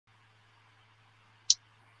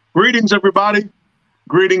Greetings, everybody.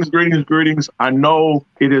 Greetings, greetings, greetings. I know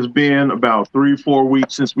it has been about 3-4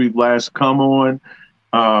 weeks since we've last come on,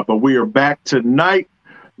 but we are back tonight.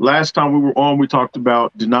 Last time we were on, we talked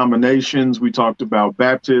about denominations, we talked about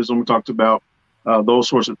baptism, we talked about those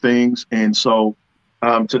sorts of things. And so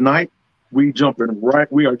tonight we are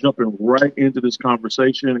jumping right into this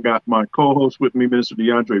conversation. I got my co-host with me, Minister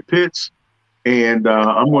DeAndre Pitts. And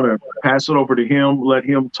I'm going to pass it over to him, let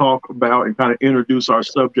him talk about and kind of introduce our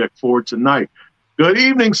subject for tonight. Good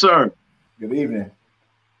evening, sir. Good evening.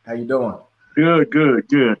 How you doing? Good.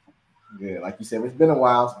 Good. Like you said, it's been a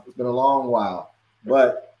while. It's been a long while.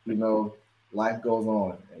 But, life goes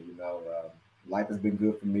on. And, life has been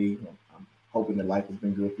good for me. I'm hoping that life has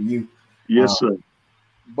been good for you. Yes, sir.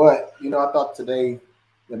 But, I thought today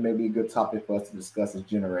that may be a good topic for us to discuss is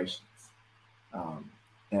generations.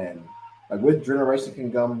 And like with generation can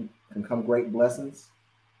come great blessings,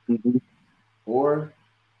 or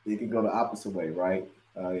it can go the opposite way, right?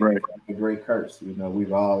 Right. A great curse.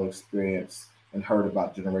 We've all experienced and heard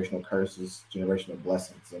about generational curses, generational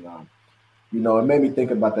blessings, and it made me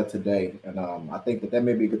think about that today. And I think that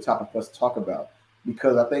may be a good topic for us to talk about,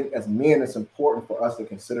 because I think as men, it's important for us to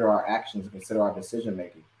consider our actions and consider our decision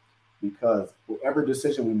making, because whatever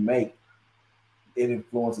decision we make, it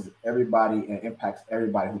influences everybody and impacts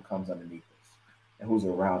everybody who comes underneath us and who's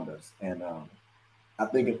around us. And I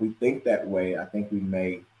think if we think that way, I think we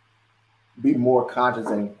may be more conscious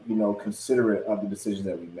and, considerate of the decisions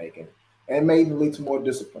that we make. And it may even lead to more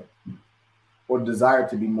discipline or desire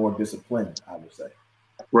to be more disciplined, I would say.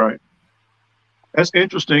 Right. That's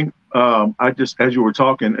interesting. I just, as you were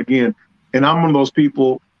talking again, and I'm one of those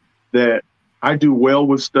people that I do well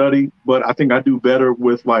with study, but I think I do better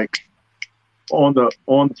with like on the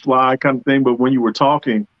fly kind of thing. But when you were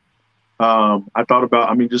talking, I thought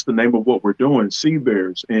about, just the name of what we're doing, seed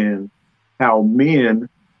bearers, and how men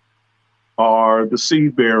are the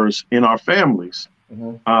seed bearers in our families.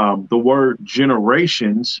 The word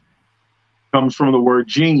generations comes from the word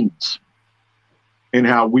genes, and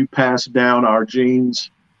how we pass down our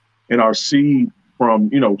genes and our seed from,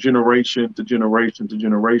 generation to generation to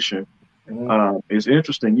generation. It's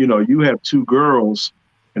interesting. You have 2 girls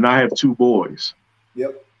and I have 2 boys.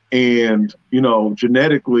 Yep. And,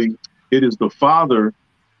 genetically, it is the father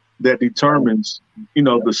that determines,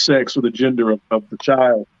 the sex or the gender of the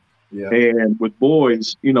child. Yeah. And with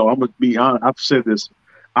boys, I'm going to be honest, I've said this,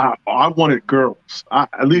 I wanted girls,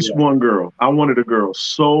 at least one girl. I wanted a girl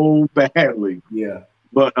so badly. Yeah.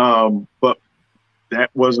 But that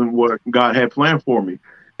wasn't what God had planned for me.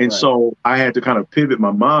 And so I had to kind of pivot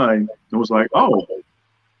my mind and was like, oh,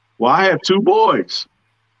 well, I have 2 boys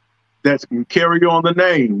that can carry on the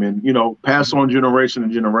name and, pass on generation to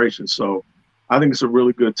generation. So I think it's a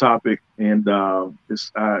really good topic, and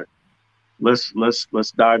let's dive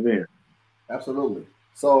in. Absolutely.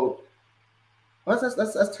 So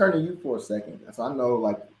let's turn to you for a second. So I know,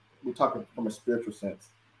 like, we're talking from a spiritual sense.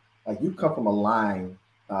 Like, you come from a line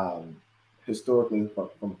historically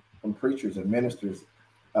from preachers and ministers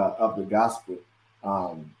of the gospel.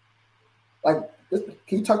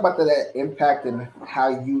 Can you talk about that impact and how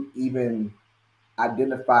you even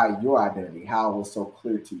identify your identity, how it was so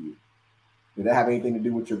clear to you? Did that have anything to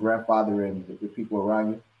do with your grandfather and the people around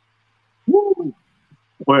you? Woo.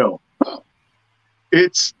 Well,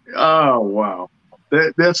 it's, oh, wow.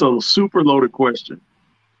 That's a super loaded question.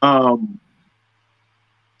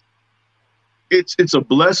 It's a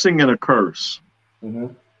blessing and a curse.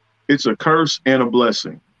 It's a curse and a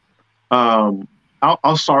blessing. I'll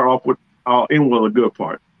start off with, I'll end with a good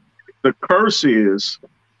part. The curse is,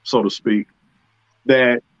 so to speak,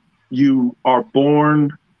 that you are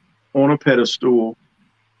born on a pedestal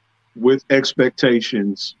with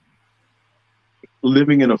expectations,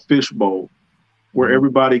 living in a fishbowl where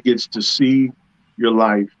everybody gets to see your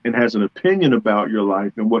life and has an opinion about your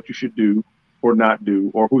life and what you should do or not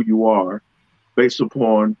do or who you are based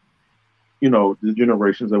upon, the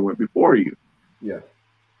generations that went before you. Yeah.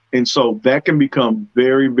 And so that can become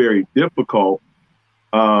very, very difficult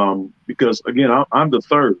because, again, I'm the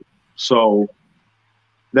third. So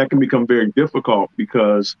that can become very difficult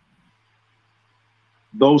because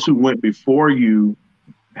those who went before you,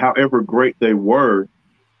 however great they were,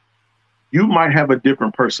 you might have a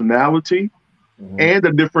different personality and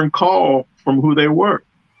a different call from who they were.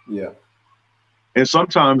 Yeah. And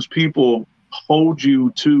sometimes people hold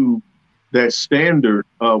you to that standard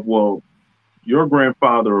of, well, your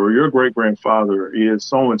grandfather or your great-grandfather is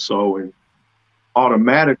so-and-so, and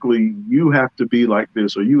automatically you have to be like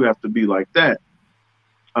this or you have to be like that.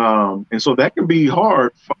 And so that can be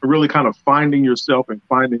hard, really kind of finding yourself and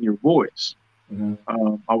finding your voice.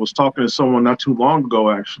 Mm-hmm. I was talking to someone not too long ago,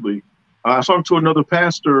 actually. I was talking to another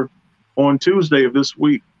pastor on Tuesday of this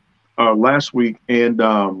week, last week, and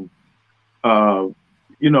uh, I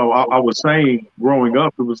was saying growing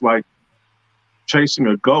up, it was like chasing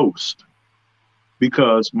a ghost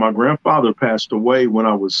because my grandfather passed away when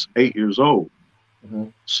I was 8 years old. Mm-hmm.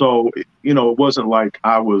 So, it wasn't like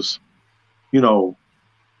I was, you know,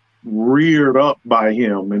 reared up by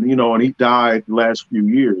him, and he died the last few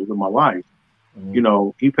years of my life. Mm-hmm.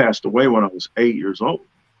 He passed away when I was 8 years old.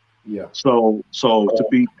 Yeah. So to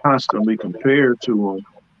be constantly compared to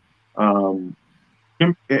him,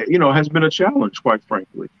 has been a challenge, quite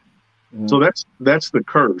frankly. Mm-hmm. So that's the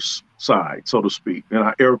curse side, so to speak, and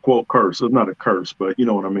I air quote curse. It's not a curse, but you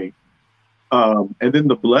know what I mean. And then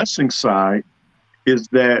the blessing side is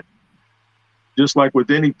that just like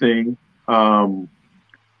with anything um,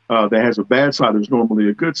 that has a bad side, there's normally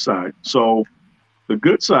a good side. So the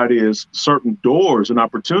good side is certain doors and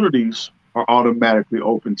opportunities are automatically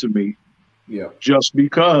open to me Yeah. just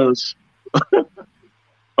because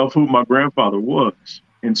of who my grandfather was.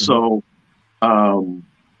 And Mm-hmm. so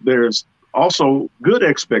there's also good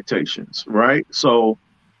expectations, right? So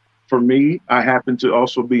for me, I happen to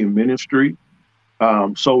also be in ministry.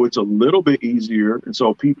 So it's a little bit easier. And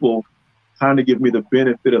so people kind of give me the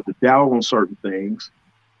benefit of the doubt on certain things.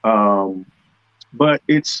 Um, but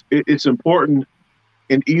it's important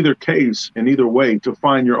in either case, in either way, to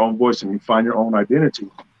find your own voice and find your own identity.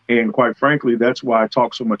 And quite frankly, that's why I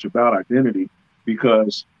talk so much about identity,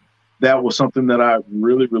 because that was something that I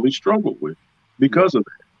really, really struggled with Yeah. because of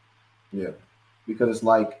Yeah. Because it's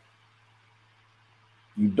like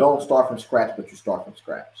you don't start from scratch, but you start from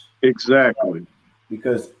scratch. that. Exactly.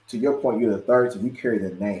 Because to your point, you're the third, so you carry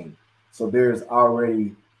the name. So there's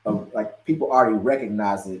already like people already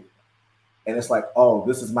recognize it, and it's like, oh,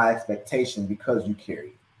 this is my expectation because you carry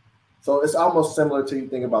it. So it's almost similar to you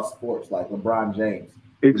think about sports, like LeBron James. You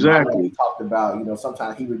know, like he Exactly. talked about,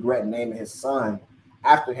 sometimes he regret naming his son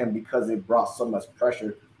after him because it brought so much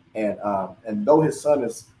pressure. And though his son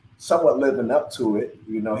is somewhat living up to it,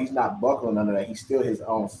 he's not buckling under that. He's still his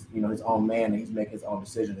own, his own man, and he's making his own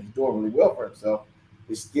decisions. He's doing really well for himself.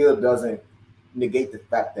 It still doesn't negate the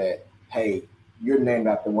fact that, hey, you're named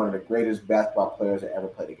after one of the greatest basketball players that ever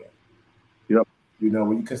played the game. Yep.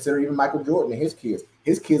 When you consider even Michael Jordan and his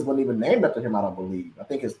kids weren't even named after him. I don't believe. I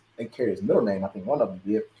think they carry his middle name. I think one of them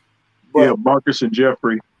did. Yeah, But Marcus and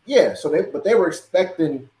Jeffrey. yeah, but they were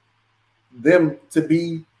expecting them to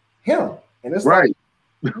be him, and it's Right.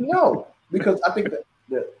 like no, because I think that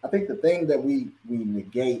the thing that we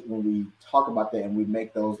negate when we talk about that and we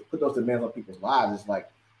put those demands on people's lives is like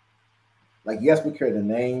yes, we carry the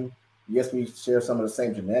name, yes, we share some of the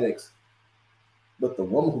same genetics, but the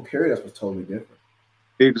woman who carried us was totally different.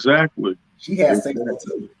 Exactly. She has sex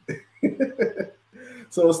Exactly. too.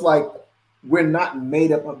 So it's like we're not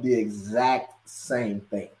made up of the exact same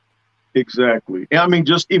thing. Exactly. And I mean,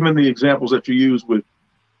 just even the examples that you use with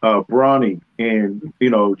Bronny and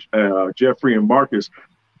Jeffrey and Marcus.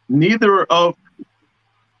 Neither of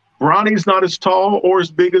Bronny's not as tall or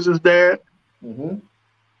as big as his dad. Mm-hmm.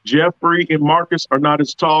 Jeffrey and Marcus are not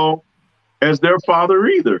as tall as their father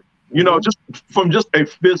either. Mm-hmm. Just from just a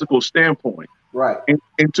physical standpoint. Right.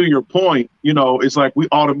 And to your point, it's like we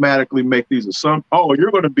automatically make these assumptions. Oh, you're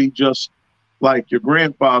going to be just like your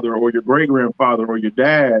grandfather or your great grandfather or your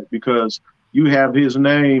dad because you have his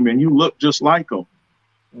name and you look just like him.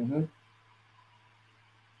 Mm-hmm.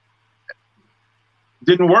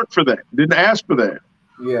 Didn't work for that. Didn't ask for that.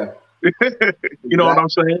 Yeah. You know what I'm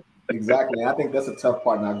saying? Exactly. I think that's a tough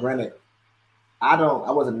part. Now, granted, I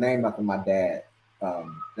wasn't named after my dad. Now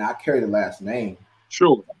I carry the last name.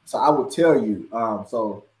 Sure. So I would tell you.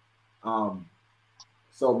 So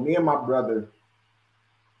me and my brother,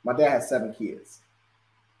 my dad had 7 kids,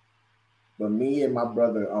 but me and my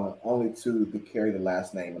brother are the only 2 to carry the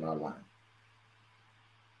last name in our line.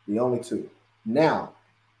 The only 2. Now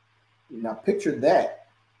picture that.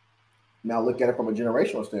 Now look at it from a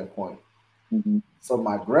generational standpoint. Mm-hmm. So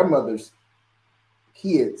my grandmother's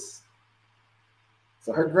kids,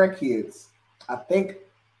 so her grandkids, I think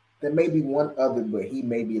there may be one other, but he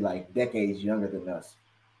may be like decades younger than us.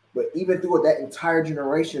 But even through that entire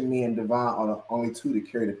generation, me and Devon are the only 2 to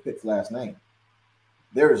carry the Pitts last name.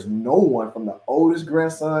 There is no one from the oldest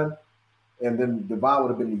grandson, and then Devon would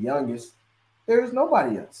have been the youngest. There is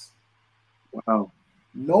nobody else. Wow.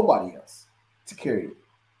 Nobody else to carry it.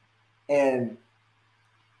 And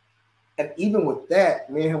even with that,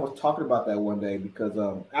 me and him was talking about that one day because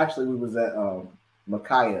actually we was at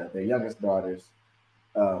Micaiah, their youngest daughter's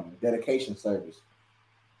dedication service.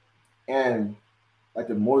 And like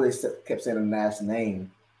the more they kept saying the last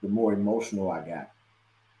name, the more emotional I got,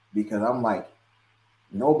 because I'm like,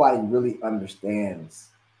 nobody really understands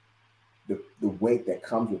the weight that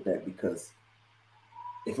comes with that. Because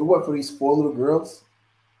if it weren't for these 4 little girls,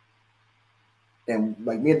 and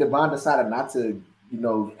like me and Devon decided not to,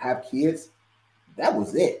 have kids, that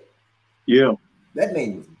was it. Yeah. That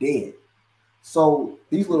name was dead. So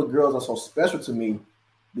these little girls are so special to me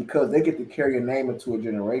because they get to carry a name into a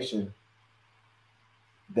generation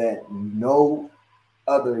that no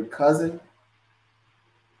other cousin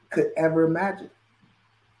could ever imagine,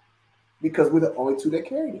 because we're the only 2 that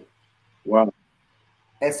carried it. Wow.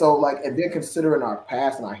 And so, like, and then considering our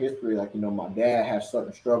past and our history, like, my dad has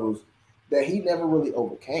certain struggles that he never really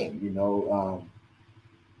overcame. He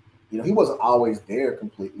wasn't always there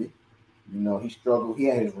completely. He struggled. He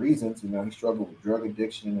had his reasons. He struggled with drug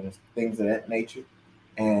addiction and things of that nature.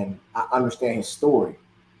 And I understand his story.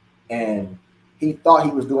 And he thought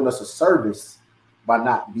he was doing us a service by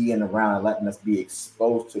not being around and letting us be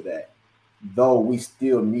exposed to that, though we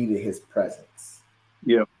still needed his presence.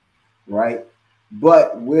 Yeah. Right.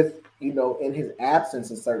 But with, in his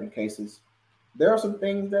absence in certain cases, there are some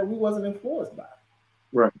things that we wasn't influenced by.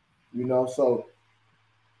 Right. So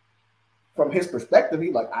from his perspective,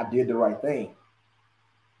 he like, I did the right thing.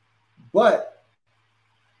 But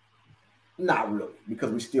not really,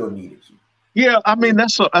 because we still needed you. Yeah, I mean,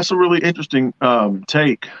 that's a really interesting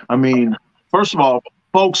take. I mean, first of all,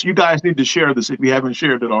 folks, you guys need to share this if you haven't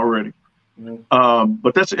shared it already. Mm-hmm.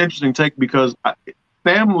 But that's an interesting take because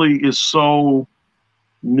family is so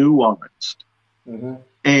nuanced. Mm-hmm.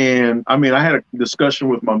 And I mean, I had a discussion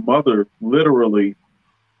with my mother literally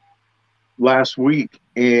last week,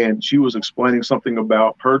 and she was explaining something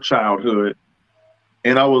about her childhood.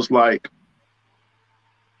 And I was like,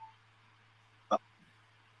 got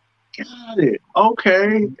it.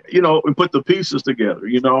 Okay. And put the pieces together,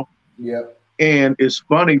 Yeah. And it's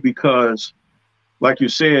funny because, like you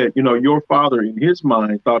said, your father in his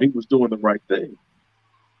mind thought he was doing the right thing.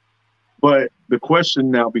 But the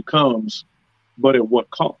question now becomes, but at what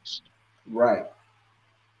cost? Right.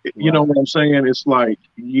 You know what I'm saying? It's like,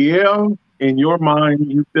 yeah, in your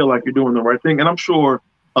mind, you feel like you're doing the right thing. And I'm sure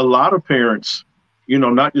a lot of parents,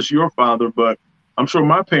 not just your father, but I'm sure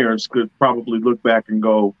my parents could probably look back and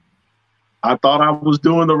go, I thought I was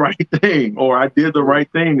doing the right thing, or I did the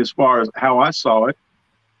right thing as far as how I saw it.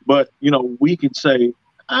 But, we could say,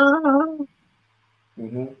 mm-hmm.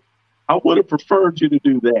 I would have preferred you to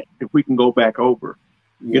do that if we can go back over,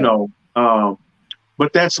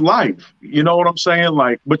 but that's life. You know what I'm saying?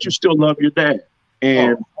 Like, but you still love your dad.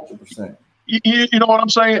 And 100%. You know what I'm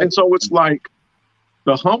saying? And so it's like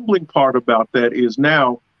the humbling part about that is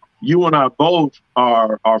now you and I both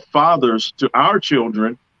are fathers to our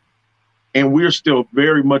children. And we're still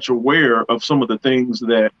very much aware of some of the things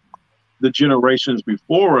that the generations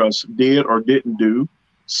before us did or didn't do,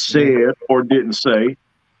 said or didn't say.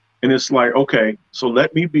 And it's like, okay, so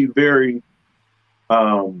let me be very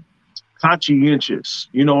conscientious.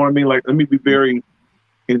 You know what I mean? Like, let me be very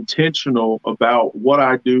intentional about what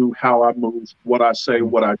I do, how I move, what I say,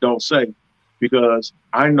 what I don't say, because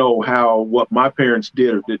I know how what my parents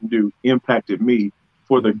did or didn't do impacted me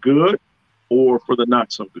for the good or for the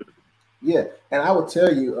not so good. Yeah, and I would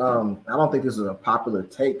tell you, I don't think this is a popular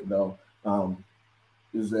take though,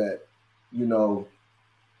 is that,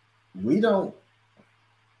 we don't,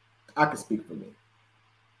 I can speak for me.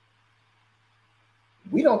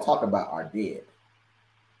 We don't talk about our dead.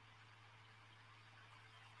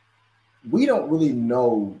 We don't really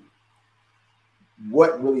know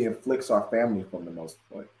what really inflicts our family from the most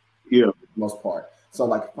part. Yeah. Most part. So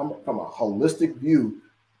like from a holistic view,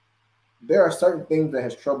 there are certain things that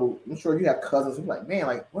has trouble. I'm sure you have cousins who are like, man,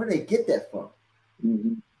 like, where do they get that from?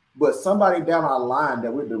 Mm-hmm. But somebody down our line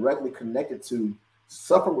that we're directly connected to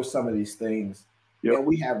suffer with some of these things, and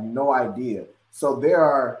we have no idea. So there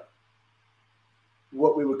are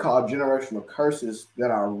what we would call generational curses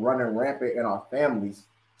that are running rampant in our families,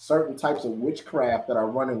 certain types of witchcraft that are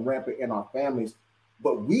running rampant in our families,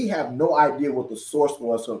 but we have no idea what the source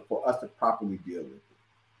was for us to properly deal with it.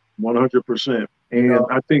 100%. And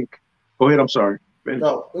I think, go ahead. I'm sorry.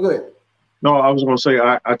 No, go ahead. No, I was going to say,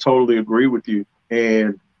 I totally agree with you.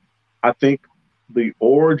 And I think the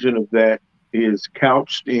origin of that is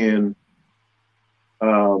couched in,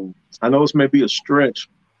 I know this may be a stretch,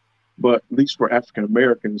 but at least for African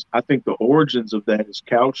Americans, I think the origins of that is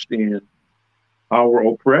couched in our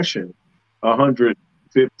oppression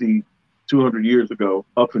 150, 200 years ago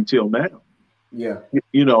up until now. Yeah.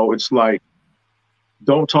 It's like,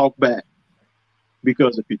 don't talk back.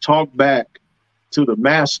 Because if you talk back to the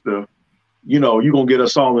master, you're going to get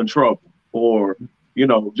us all in trouble. Or,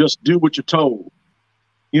 just do what you're told.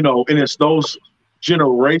 you know, and it's those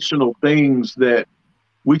generational things that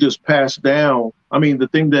we just pass down. I mean, the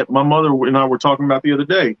thing that my mother and I were talking about the other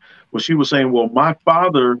day was she was saying, well, my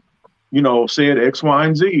father, you know, said X, Y,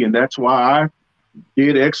 and Z, and that's why I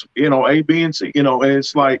did X, you know, A, B, and C, you know, and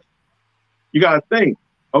it's like, you got to think,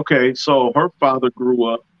 okay, so her father grew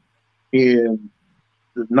up in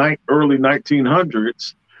the early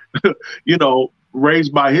 1900s, you know,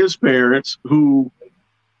 raised by his parents who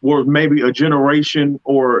were maybe a generation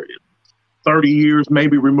or 30 years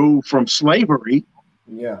maybe removed from slavery.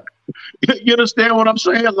 Yeah. You understand what I'm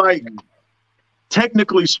saying? Like,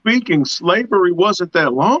 technically speaking, slavery wasn't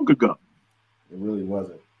that long ago. It really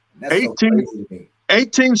wasn't. That's 18, so crazy to me.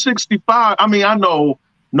 1865. I mean, I know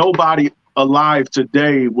nobody alive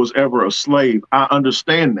today was ever a slave. I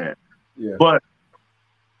understand that. Yeah. But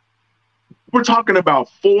we're talking about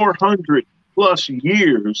 400 plus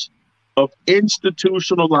years of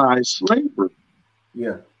institutionalized slavery.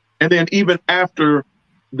 Yeah. And then even after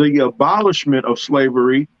the abolishment of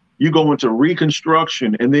slavery, you go into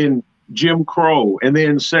Reconstruction and then Jim Crow and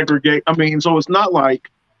then segregate. I mean, so it's not like,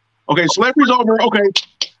 okay, slavery's over. Okay,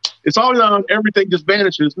 it's all done. Everything just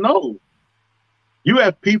vanishes. No, you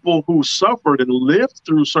have people who suffered and lived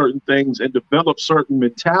through certain things and developed certain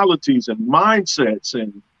mentalities and mindsets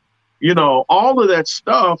and, you know, all of that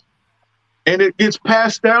stuff. And it gets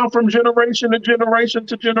passed down from generation to generation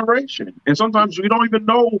to generation. And sometimes we don't even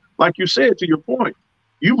know, like you said, to your point,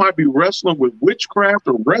 you might be wrestling with witchcraft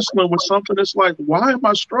or wrestling with something that's like, why am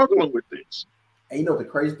I struggling with this? And you know, the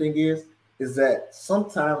crazy thing is that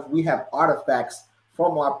sometimes we have artifacts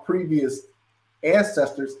from our previous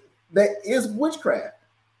ancestors that is witchcraft.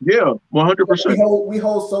 Yeah, 100%. We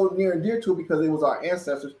hold so near and dear to it because it was our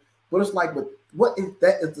ancestors. But it's like, but what if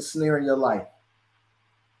that is the snare in your life?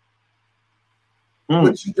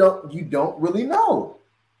 But you don't really know.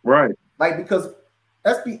 Right. Like, because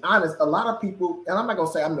let's be honest, a lot of people, and I'm not gonna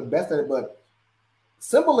say I'm the best at it, but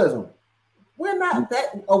symbolism, we're not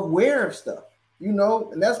that aware of stuff, you know,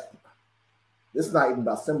 and it's not even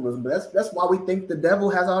about symbolism, but that's why we think the devil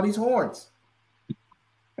has all these horns.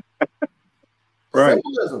 Right.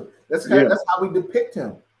 Symbolism. That's how we depict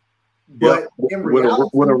him. But in reality,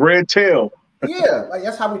 with a red tail. Yeah, like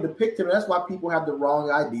that's how we depict him. And that's why people have the wrong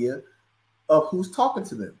idea of who's talking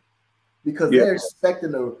to them, because they're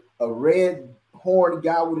expecting a red horned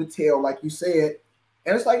guy with a tail, like you said,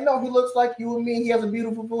 and it's like, no, he looks like you and me. He has a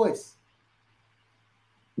beautiful voice.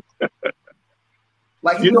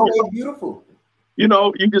 Like he was made beautiful. You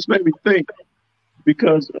know, you just made me think,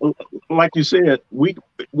 because, like you said, you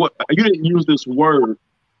didn't use this word,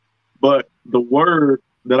 but the word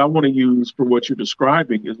that I want to use for what you're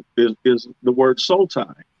describing is the word soul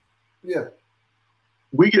tie. Yeah.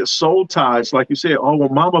 We get soul ties, like you said. Oh, well,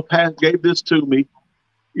 Mama gave this to me.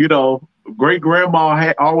 You know, great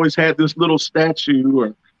grandma always had this little statue,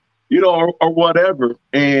 or, you know, or whatever.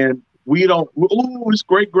 And we don't. Oh, it's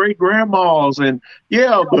great grandmas, and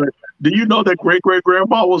but do you know that great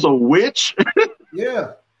grandma was a witch?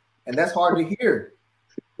 Yeah, and that's hard to hear.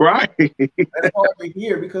 Right. That's hard to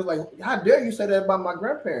hear because, like, how dare you say that about my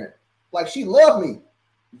grandparent? Like, she loved me.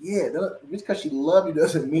 Yeah, just because she loved you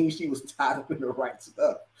doesn't mean she was tied up in the right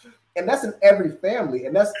stuff. And that's in every family,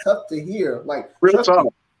 and that's tough to hear. Like,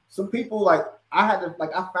 some people, like, I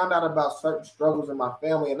found out about certain struggles in my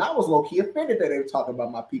family, and I was low-key offended that they were talking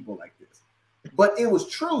about my people like this. But it was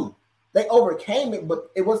true. They overcame it, but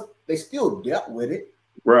they still dealt with it.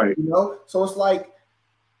 Right. You know? So it's like,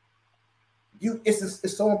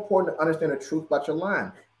 it's so important to understand the truth about your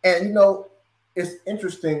line. And, you know, it's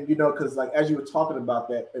interesting, you know, because, like, as you were talking about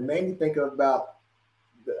that, it made me think about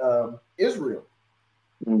Israel.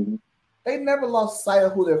 Mm-hmm. They never lost sight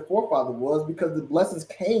of who their forefather was, because the blessings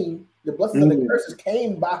and the curses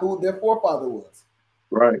came by who their forefather was.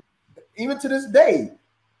 Right. Even to this day,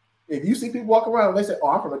 if you see people walk around and they say, "Oh,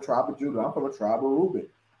 I'm from the tribe of Judah, I'm from the tribe of Reuben,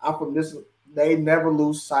 I'm from this," they never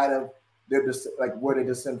lose sight of where they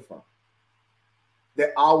descend from.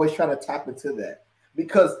 They're always trying to tap into that,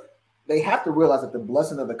 because they have to realize that the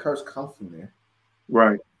blessing of the curse comes from there.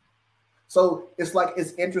 Right. So it's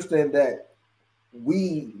interesting that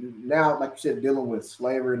we now, like you said, dealing with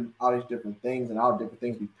slavery and all these different things and all different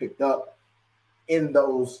things we picked up in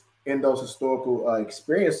those historical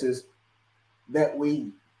experiences, that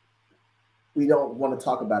we don't want to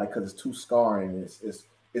talk about it because it's too scarring.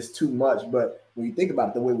 It's too much. But when you think about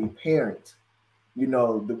it, the way we parent, you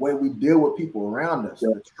know, the way we deal with people around us,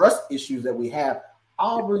 the trust issues that we have,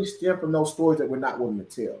 all really stem from those stories that we're not willing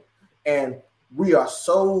to tell. And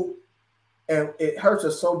and it hurts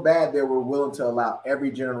us so bad that we're willing to allow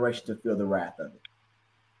every generation to feel the wrath of it.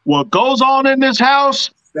 What goes on in this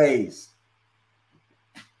house stays.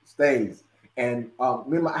 Stays. And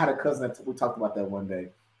I had a cousin that we talked about that one day,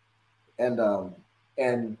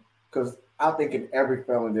 and because I think in every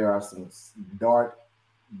family there are some dark,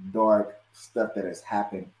 dark stuff that has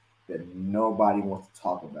happened that nobody wants to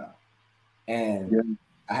talk about. And Yeah.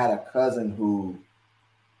 I had a cousin who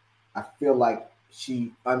I feel like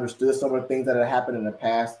she understood some of the things that had happened in the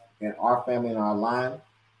past in our family and our line.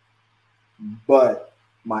 But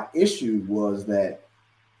my issue was that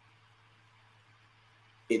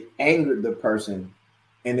it angered the person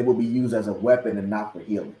and it would be used as a weapon and not for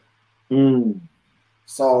healing. Mm.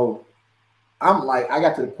 So I'm like, I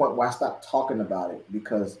got to the point where I stopped talking about it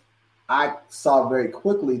because I saw very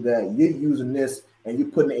quickly that you're using this and you're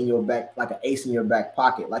putting it in your back, like an ace in your back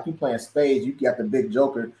pocket. Like you playing spades, you got the big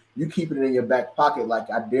joker, you keep it in your back pocket like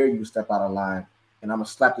I dare you to step out of line and I'm going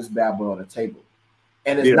to slap this bad boy on the table.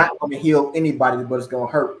 And it's not going to heal anybody, but it's going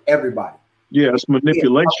to hurt everybody. Yeah, it's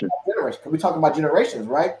manipulation. We're talking about generations,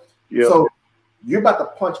 right? Yeah. So you're about to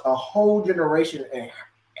punch a whole generation and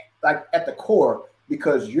like at the core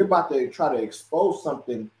because you're about to try to expose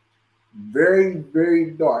something very,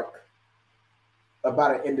 very dark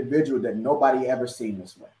about an individual that nobody ever seen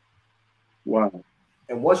this way. Wow.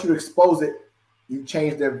 And once you expose it, you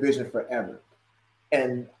change their vision forever.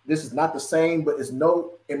 And this is not the same, but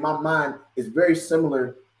in my mind, it's very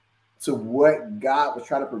similar to what God was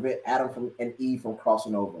trying to prevent Adam and Eve from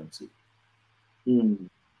crossing over into. Mm.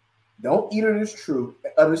 Don't eat of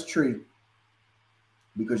this tree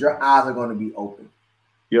because your eyes are going to be open.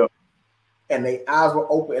 Yep. And their eyes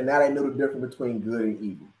were open, and now they knew the difference between good and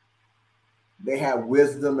evil. They had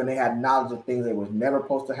wisdom and they had knowledge of things they was never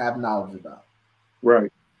supposed to have knowledge about.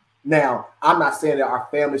 Right. Now, I'm not saying that our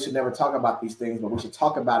family should never talk about these things, but we should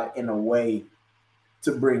talk about it in a way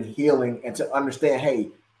to bring healing and to understand, hey,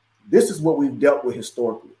 this is what we've dealt with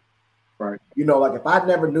historically. Right. You know, like if I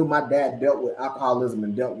never knew my dad dealt with alcoholism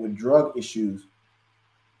and dealt with drug issues,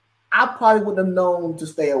 I probably wouldn't have known to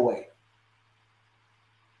stay away.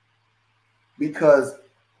 Because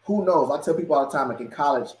who knows? I tell people all the time, like in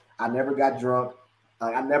college, I never got drunk.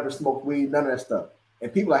 I never smoked weed, none of that stuff.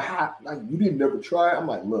 And people are like, you didn't never try it? I'm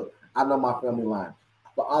like, look, I know my family line.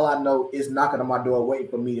 But all I know is knocking on my door waiting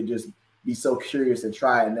for me to just be so curious and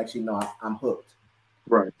try it. And next you know, I'm hooked.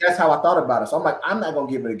 Right. That's how I thought about it. So I'm like, I'm not going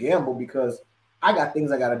to give it a gamble because I got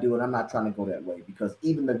things I got to do. And I'm not trying to go that way because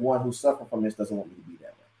even the one who's suffering from this doesn't want me to be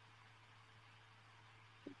that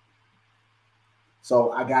way.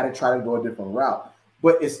 So I got to try to go a different route.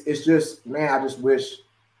 But it's just, man, I just wish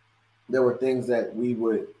there were things that we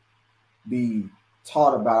would be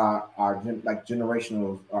taught about our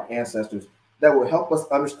generational, our ancestors that would help us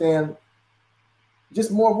understand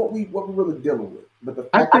just more of what we're really dealing with. But the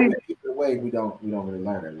fact that we keep it away, we don't really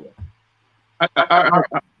learn that well.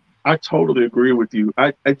 I totally agree with you.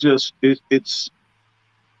 It's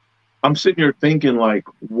I'm sitting here thinking like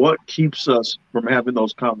what keeps us from having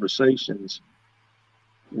those conversations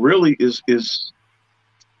really is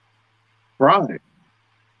pride.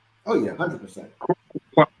 Oh yeah, 100%.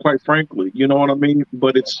 Quite frankly, you know what I mean?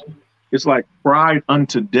 But it's like pride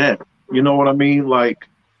unto death. You know what I mean? Like,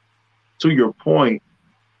 to your point,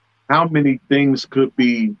 how many things could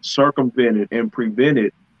be circumvented and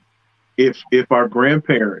prevented if our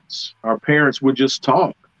grandparents, our parents would just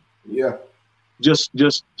talk? Yeah. Just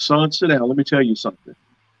son, sit down. Let me tell you something.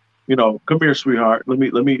 You know, come here, sweetheart.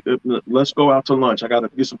 Let's go out to lunch. I got to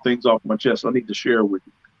get some things off my chest. I need to share with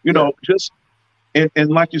you. You know, just and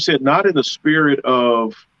like you said, not in the spirit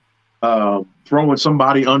of throwing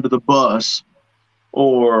somebody under the bus,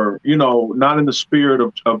 or you know, not in the spirit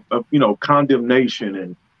of you know, condemnation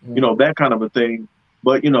and you know, that kind of a thing,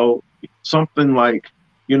 but you know, something like,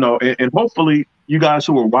 you know, and hopefully you guys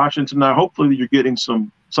who are watching tonight, hopefully you're getting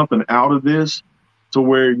something out of this to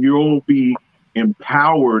where you'll be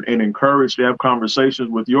empowered and encouraged to have conversations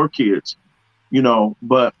with your kids, you know,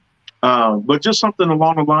 but just something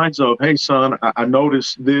along the lines of, hey son, I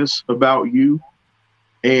noticed this about you,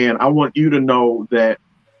 and I want you to know that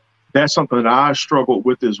that's something that I struggled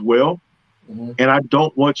with as well. And I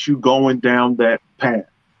don't want you going down that path.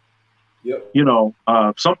 Yep. You know,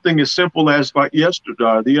 something as simple as like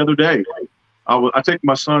yesterday, the other day, I take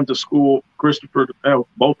my son to school, Christopher,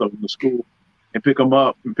 both of them to school, and pick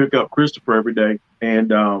up Christopher every day.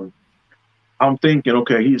 And I'm thinking,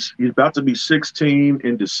 okay, he's about to be 16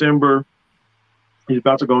 in December. He's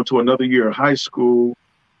about to go into another year of high school.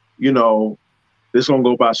 You know, this is gonna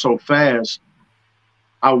go by so fast.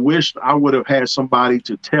 I wished I would have had somebody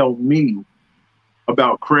to tell me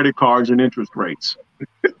about credit cards and interest rates.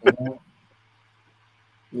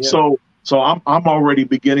 Yeah. So I'm already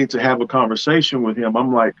beginning to have a conversation with him.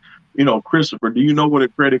 I'm like, you know, Christopher, do you know what a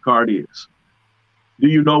credit card is? Do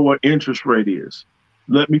you know what interest rate is?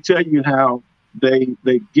 Let me tell you how they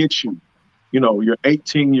get you. You know, you're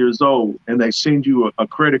 18 years old and they send you a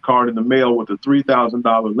credit card in the mail with a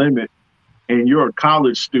 $3,000 limit, and you're a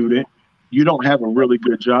college student. You don't have a really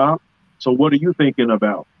good job. So what are you thinking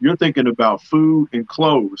about? You're thinking about food and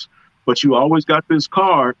clothes, but you always got this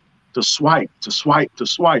card to swipe, to swipe, to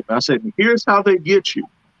swipe. I said, here's how they get you.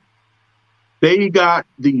 They got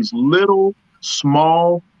these little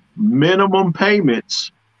small minimum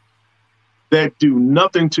payments that do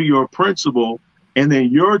nothing to your principal. And then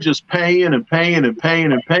you're just paying and paying and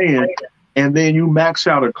paying and paying. And then you max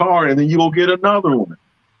out a card and then you go get another one.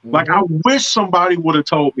 Like, I wish somebody would have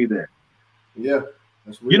told me that. Yeah.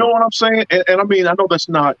 That's real. You know what I'm saying? And I mean, I know that's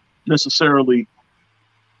not necessarily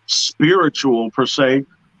spiritual per se,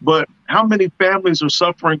 but how many families are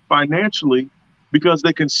suffering financially because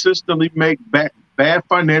they consistently make bad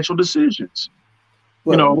financial decisions?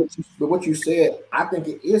 But, you know, but what you said, I think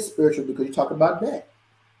it is spiritual because you talk about that.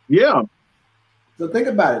 Yeah. So think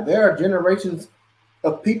about it. There are generations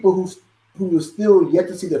of people who are still yet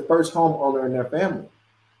to see their first homeowner in their family.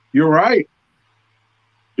 You're right.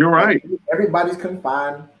 You're right. Everybody's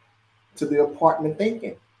confined to the apartment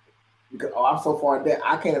thinking because, oh, I'm so far in debt,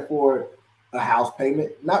 I can't afford a house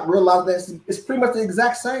payment. Not realize that it's pretty much the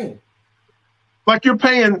exact same. Like, you're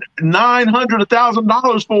paying $900,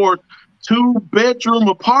 $1,000 for a 2-bedroom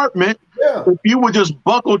apartment. Yeah. If you would just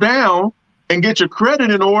buckle down and get your credit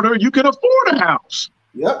in order, you can afford a house.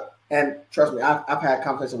 Yep. And trust me, I've had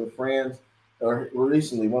conversations with friends, or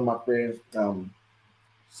recently, one of my friends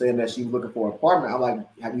saying that she was looking for an apartment. I'm like,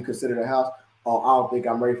 have you considered a house? Oh, I don't think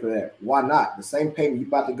I'm ready for that. Why not? The same payment you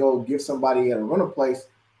about to go give somebody at a rental place,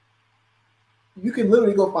 you can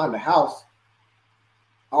literally go find a house,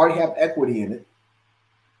 already have equity in it,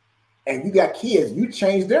 and you got kids. You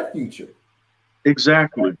change their future.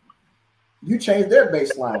 Exactly. You change their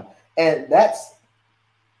baseline. And that's,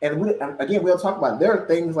 again, we'll talk about it. There are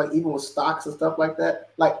things like, even with stocks and stuff like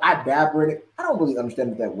that, like I dabble in it. I don't really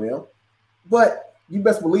understand it that well, but you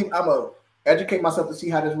best believe I'm going to educate myself to see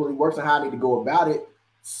how this really works and how I need to go about it,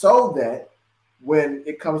 so that when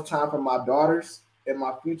it comes time for my daughters and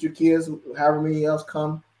my future kids, however many else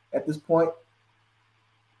come at this point,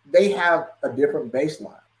 they have a different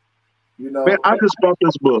baseline. You know, man, I just bought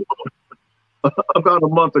this book about a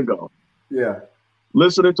month ago. Yeah.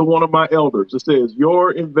 Listening to one of my elders. It says,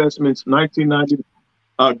 Your Investments,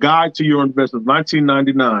 1990, Guide to Your Investments,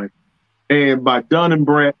 1999, and by Dun and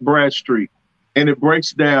Bradstreet. And it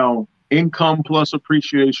breaks down income plus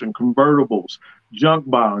appreciation, convertibles, junk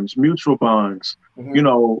bonds, mutual bonds, you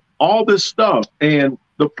know, all this stuff. And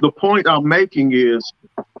the point I'm making is,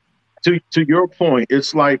 to your point,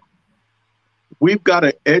 it's like we've got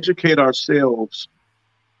to educate ourselves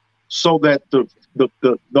so that the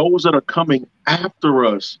those that are coming after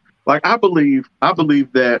us, like I believe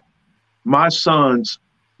that my sons,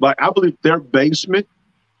 like I believe their basement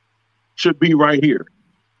should be right here.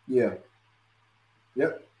 Yeah.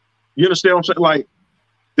 Yep. You understand what I'm saying? Like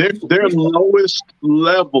their lowest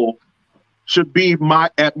level should be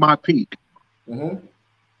at my peak.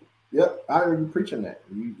 Yep. I heard you preaching that.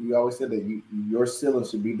 You always said that your ceiling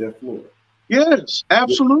should be their floor. Yes,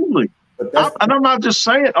 absolutely. And I'm not just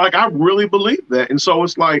saying, like, I really believe that. And so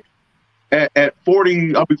it's like at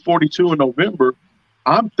 40, I'll be 42 in November.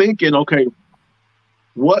 I'm thinking, okay,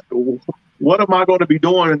 what am I going to be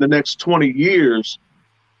doing in the next 20 years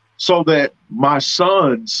so that my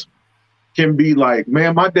sons can be like,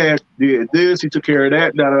 man, my dad did this, he took care of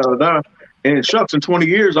that, da da da da. And shucks, in 20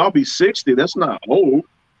 years, I'll be 60. That's not old.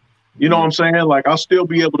 You know what I'm saying? Like, I'll still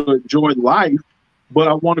be able to enjoy life, but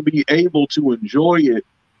I want to be able to enjoy it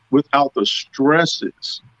without the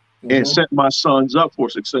stresses and set my sons up for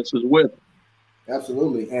success as well.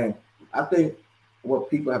 Absolutely. And I think what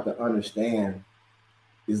people have to understand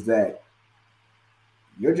is that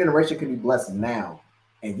your generation can be blessed now,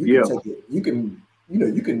 and you can take it, you can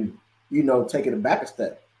take it back a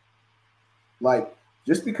step. Like,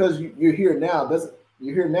 just because you're here now doesn't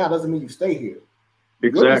mean you stay here.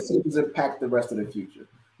 Exactly. Your decisions impact the rest of the future.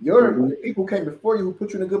 The people who came before you, who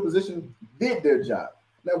put you in a good position, did their job.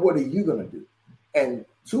 Now, what are you going to do? And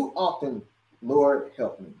too often, Lord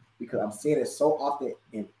help me, because I'm seeing it so often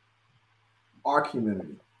in our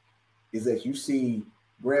community, is that you see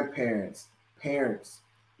grandparents, parents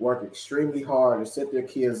work extremely hard to set their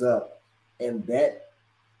kids up, and that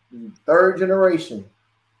third generation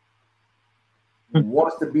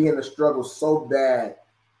wants to be in the struggle so bad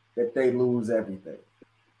that they lose everything.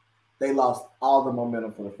 They lost all the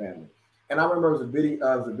momentum for the family. And I remember it was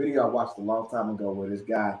a video I watched a long time ago where this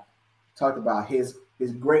guy talked about his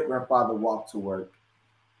great grandfather walked to work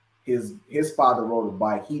his father rode a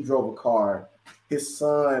bike. He drove a car. His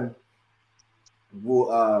son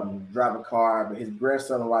will drive a car, but his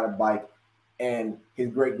grandson will ride a bike, and his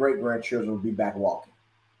great-great-grandchildren will be back walking.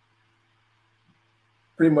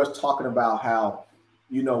 Pretty much talking about how,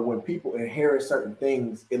 when people inherit certain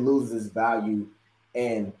things, it loses its value,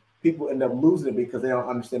 and people end up losing it because they don't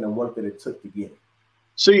understand the work that it took to get it.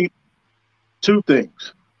 See, two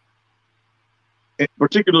things,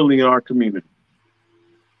 particularly in our community.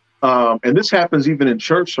 And this happens even in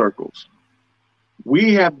church circles.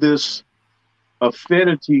 We have this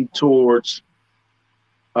affinity towards,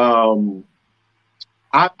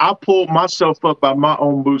 I pulled myself up by my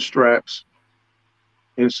own bootstraps,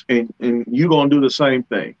 and you're going to do the same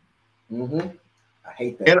thing. Mm-hmm. I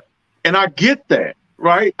hate that. And I get that,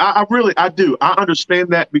 right? I really do. I understand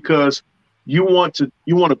that because you want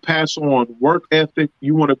to pass on work ethic.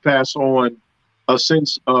 You want to pass on a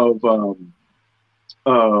sense of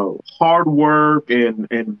hard work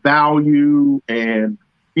and value and,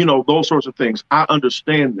 those sorts of things. I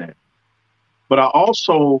understand that. But I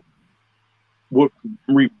also would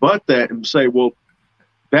rebut that and say, well,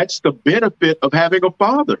 that's the benefit of having a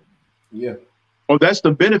father. Yeah. Or that's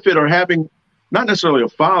the benefit of having not necessarily a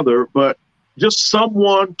father, but just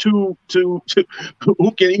someone to who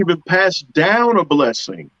can even pass down a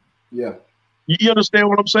blessing. Yeah. You understand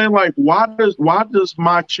what I'm saying? Like, why does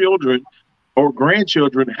my children or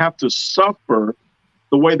grandchildren have to suffer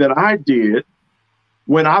the way that I did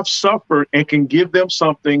when I've suffered and can give them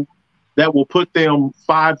something that will put them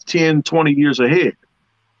 5, 10, 20 years ahead?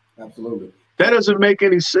 Absolutely. That doesn't make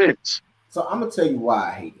any sense. So I'm going to tell you why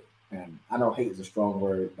I hate it. And I know hate is a strong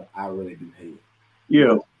word, but I really do hate it.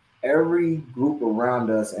 Yeah. Every group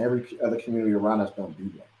around us, every other community around us don't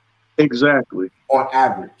do that. Exactly. On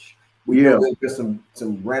average. We Yeah. know there's some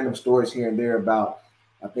random stories here and there about,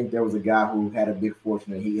 I think there was a guy who had a big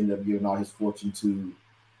fortune and he ended up giving all his fortune to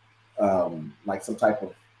like some type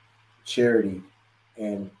of charity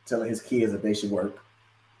and telling his kids that they should work.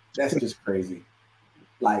 That's just crazy.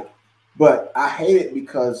 But I hate it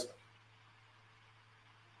because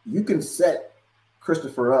you can set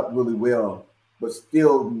Christopher up really well, but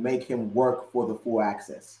still make him work for the full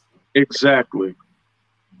access. Exactly.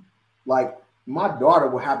 Like, my daughter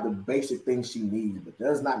will have the basic things she needs, but that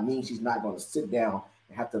does not mean she's not going to sit down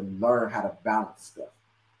and have to learn how to balance stuff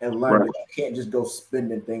and learn that you can't just go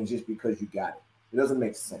spending things just because you got it. It doesn't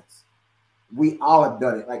make sense. We all have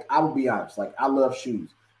done it. Like, I will be honest. Like, I love shoes.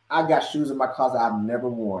 I got shoes in my closet I've never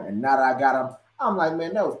worn, and now that I got them, I'm like,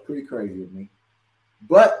 man, that was pretty crazy of me.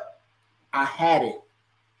 But I had it,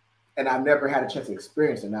 and I've never had a chance to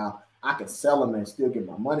experience it. Now, I can sell them and still get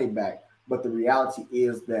my money back, but the reality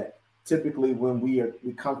is that typically when we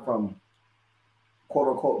come from quote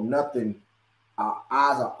unquote nothing, our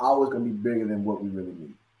eyes are always going to be bigger than what we really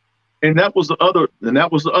need. And that was the other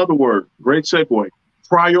word. Great segue.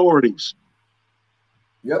 Priorities.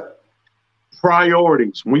 Yep.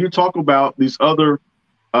 Priorities. When you talk about these other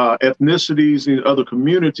ethnicities, these other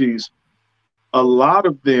communities, a lot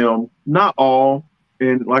of them, not all,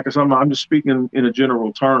 and like I said, I'm just speaking in a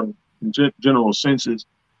general term, in general senses,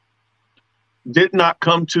 did not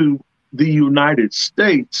come to the United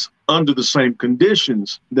States under the same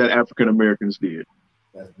conditions that African Americans did.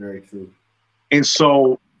 That's very true. And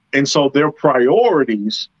so their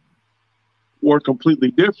priorities were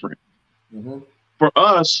completely different. Mm-hmm. For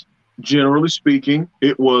us, generally speaking,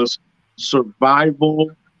 it was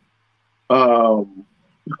survival,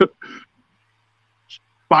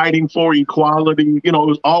 fighting for equality. It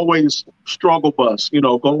was always struggle bus,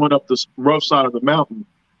 going up the rough side of the mountain.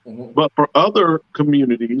 Mm-hmm. But for other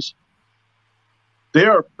communities,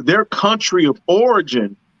 their country of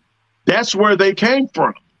origin, that's where they came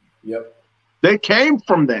from. Yep. They came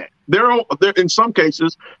from that. They're in some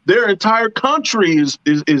cases, their entire country is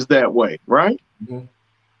that way, right? Mm-hmm.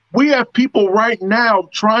 We have people right now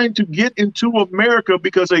trying to get into America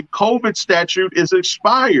because a COVID statute is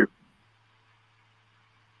expired.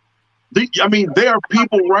 There are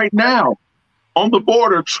people right now on the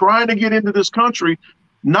border trying to get into this country,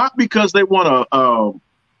 not because they want a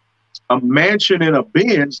mansion and a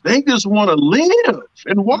Benz. They just want to live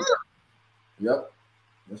and work. Yep.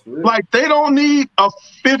 That's real. Like, they don't need a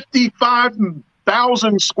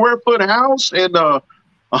 55,000 square foot house and a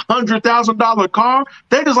 $100,000 car.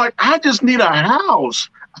 They just like, I just need a house.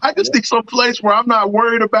 I just need some place where I'm not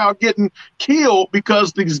worried about getting killed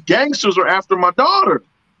because these gangsters are after my daughter.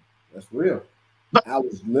 That's real. I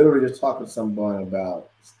was literally just talking to someone about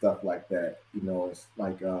stuff like that. It's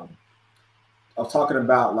like I was talking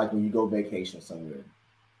about like when you go vacation somewhere,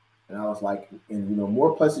 and I was like, and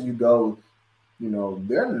more places you go,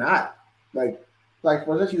 they're not like Like,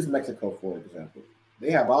 let's use Mexico for example.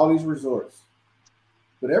 They have all these resorts,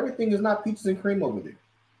 but everything is not peaches and cream over there.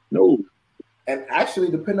 No. And actually,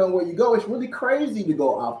 depending on where you go, it's really crazy to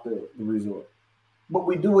go off the resort. But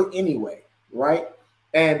we do it anyway, right?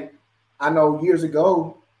 And I know years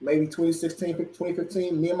ago, maybe 2016,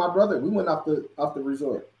 2015, me and my brother, we went off the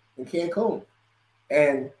resort in Cancun.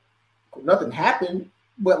 And nothing happened.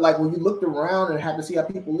 But like when you looked around and had to see how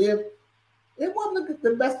people live, it wasn't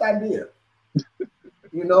the best idea.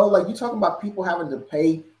 You know, like you talking about people having to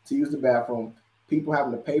pay to use the bathroom, people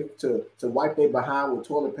having to pay to wipe their behind with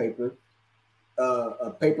toilet paper,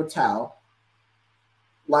 a paper towel.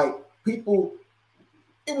 Like people,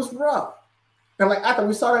 it was rough. And like after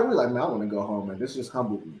we saw that, we were like, man, I want to go home, man. This just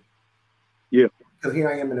humbled me. Yeah. Because here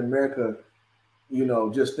I am in America, you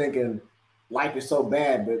know, just thinking life is so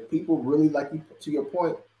bad, but people really, like you, to your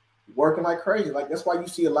point, working like crazy. Like that's why you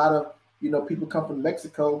see a lot of, you know, people come from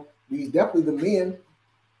Mexico, these definitely the men,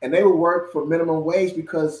 and they will work for minimum wage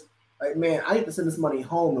because, like, man, I need to send this money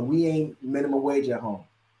home and we ain't minimum wage at home.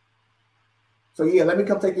 So yeah, let me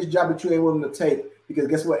come take this job that you ain't willing to take. Because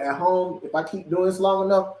guess what? At home, if I keep doing this long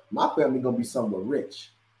enough, my family gonna be somewhat rich.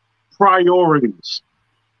 Priorities.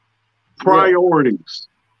 Priorities.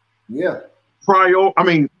 Yeah. I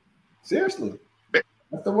mean, seriously,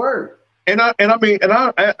 that's the word. And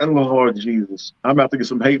Lord Jesus, I'm about to get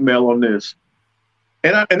some hate mail on this.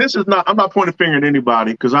 And this is not, I'm not pointing a finger at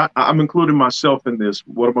anybody because I'm including myself in this,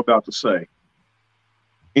 what I'm about to say.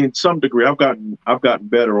 In some degree, I've gotten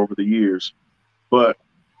better over the years, but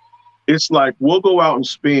it's like we'll go out and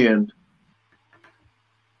spend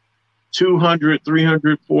 $200,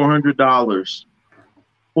 $300, $400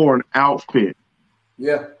 for an outfit.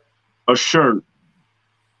 Yeah. A shirt,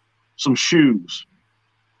 some shoes.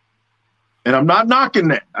 And I'm not knocking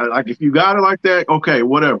that. Like if you got it like that, okay,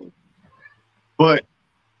 whatever. But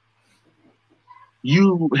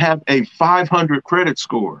you have a 500 credit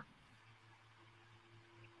score.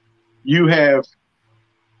 You have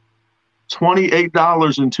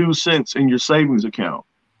 $28.02 in your savings account.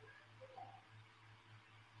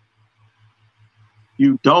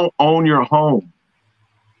 You don't own your home.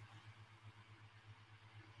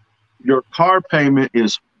 Your car payment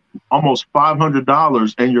is almost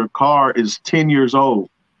 $500 and your car is 10 years old.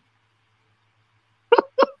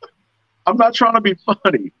 I'm not trying to be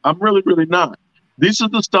funny. I'm really, really not. This is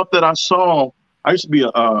the stuff that I saw. I used to be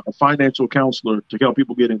a financial counselor to help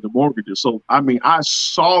people get into mortgages. So, I mean, I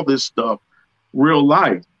saw this stuff real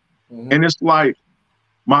life. Mm-hmm. And it's like,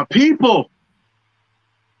 my people.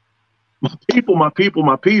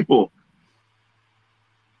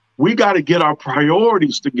 We got to get our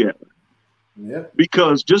priorities together. Yeah.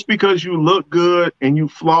 Because just because you look good and you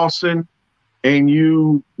flossing and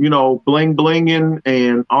you know, bling blinging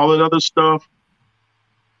and all that other stuff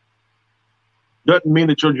doesn't mean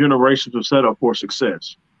that your generations are set up for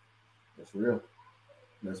success. That's real.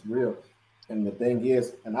 That's real. And the thing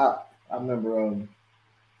is, and I remember it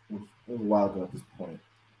was a while ago at this point,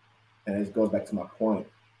 and it goes back to my point.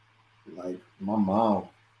 Like my mom,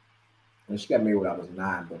 when she got married when I was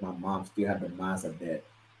 9, but my mom still had the mindset that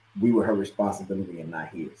we were her responsibility and not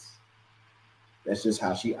his. That's just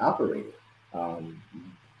how she operated.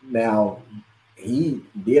 Now, he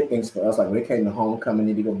did things for us. Like when it came to homecoming,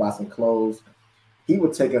 need to go buy some clothes. He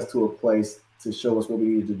would take us to a place to show us what we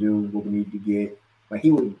needed to do, what we needed to get. Like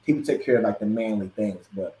he would take care of like the manly things,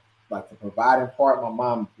 but like the providing part, my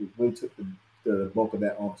mom really took the bulk of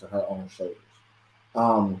that onto her own shoulders.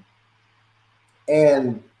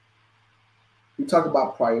 And we talk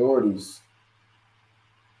about priorities.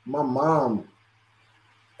 My mom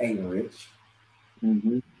ain't rich.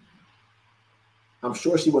 Mm-hmm. I'm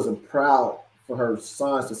sure she wasn't proud for her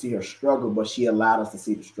sons to see her struggle, but she allowed us to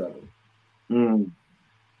see the struggle. Mm.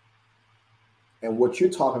 And what you're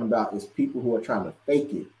talking about is people who are trying to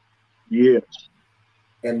fake it. Yes.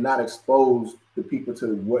 And not expose the people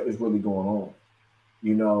to what is really going on.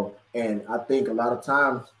 You know, and I think a lot of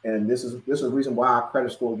times, and this is a reason why our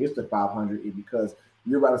credit score gets to 500 is because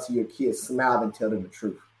you're about to see your kids smile and tell them the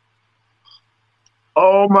truth.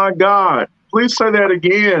 Oh my God. Please say that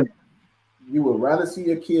again. You would rather see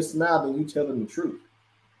your kids smile than you tell them the truth.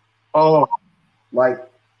 Oh. Like,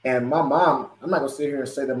 and my mom, I'm not gonna sit here and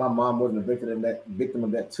say that my mom wasn't a victim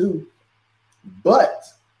of that too, but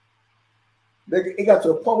it got to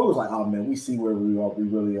a point where it was like, oh man, we see where we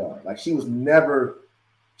really are. Like she was never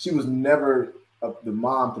the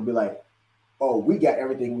mom to be like, oh, we got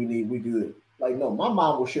everything we need, we good. Like, no, my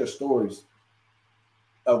mom will share stories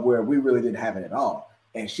of where we really didn't have it at all.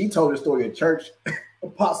 And she told a story at church,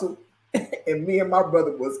 Apostle, and me and my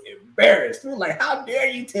brother was embarrassed. We were like, how dare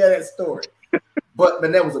you tell that story? But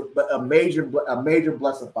that was a major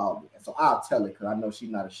blessing followed me. And so I'll tell it because I know she's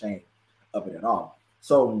not ashamed of it at all.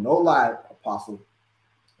 So no lie, Apostle,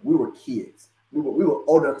 we were kids. We were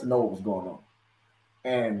old enough to know what was going on.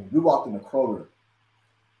 And we walked in the Kroger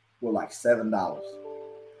with like $7.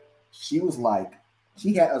 She was like,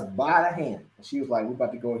 she had us by the hand. And she was like, we're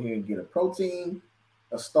about to go in here and get a protein,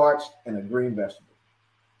 a starch, and a green vegetable.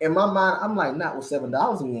 In my mind, I'm like, not with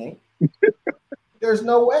 $7 we ain't. There's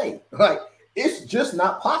no way. Like, it's just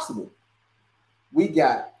not possible. We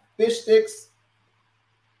got fish sticks,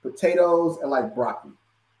 potatoes, and like broccoli.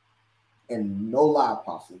 And no lie,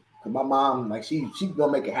 Apostle. Because my mom, like, she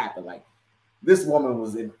gonna make it happen. Like, this woman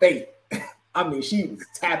was in faith. I mean, she was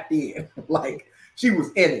tapped in. Like, she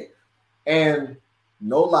was in it. And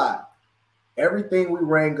no lie, everything we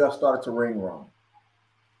rang up started to ring wrong.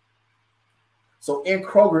 So in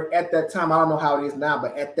Kroger at that time, I don't know how it is now,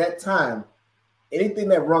 but at that time, anything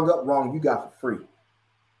that rung up wrong, you got for free.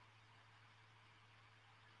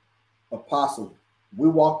 Apostle, we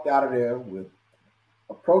walked out of there with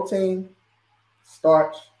a protein,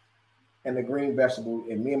 starch, and the green vegetable,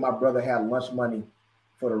 and me and my brother had lunch money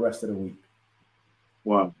for the rest of the week.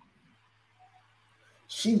 Wow.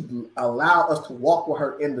 She allowed us to walk with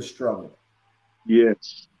her in the struggle.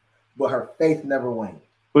 Yes. But her faith never waned.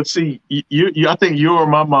 But see, you I think you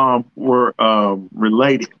and my mom were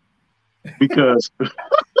related because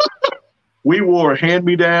we wore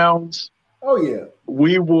hand-me-downs. Oh, yeah.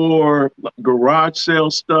 We wore garage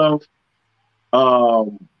sale stuff.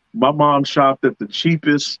 My mom shopped at the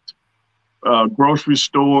cheapest grocery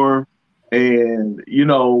store. And, you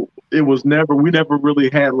know, we never really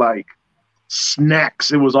had like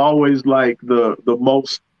snacks. It was always like the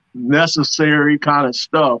most necessary kind of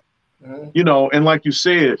stuff, you know. And like you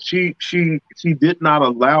said, she did not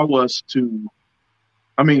allow us to,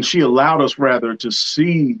 I mean, she allowed us rather to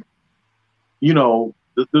see, you know,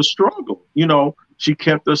 the struggle. You know, she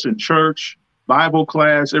kept us in church, Bible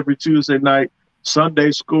class every Tuesday night,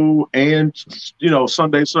 Sunday school, and, you know,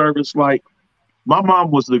 Sunday service. Like, my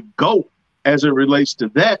mom was the GOAT as it relates to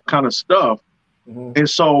that kind of stuff. And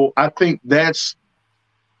so I think that's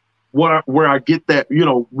where I get that, you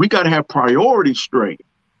know, we got to have priorities straight,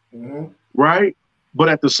 right? But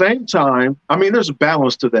at the same time, I mean, there's a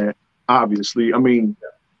balance to that, obviously. I mean,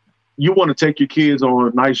 you want to take your kids on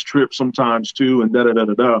a nice trip sometimes too, and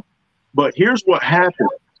da-da-da-da-da. But here's what happens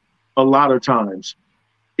a lot of times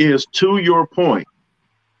is, to your point,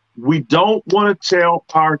 we don't want to tell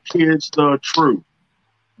our kids the truth.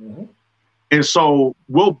 And so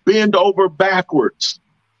we'll bend over backwards,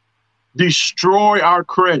 destroy our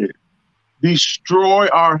credit, destroy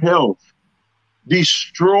our health,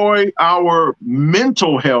 destroy our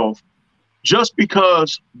mental health, just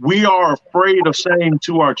because we are afraid of saying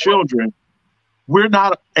to our children, we're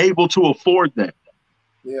not able to afford that.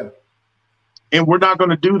 Yeah. And we're not going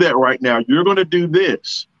to do that right now. You're going to do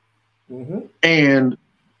this. And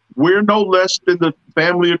we're no less than the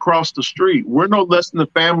family across the street. We're no less than the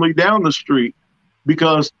family down the street,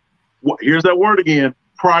 because here's that word again,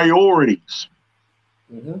 priorities.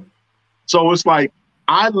 So it's like,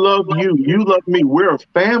 I love you, you love me, we're a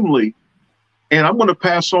family, and I'm going to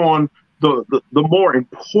pass on the more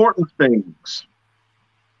important things,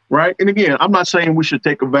 right? And again, I'm not saying we should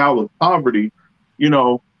take a vow of poverty, you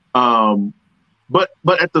know, but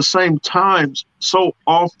at the same time, so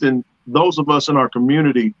often those of us in our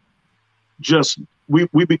community just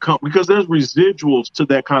we become, because there's residuals to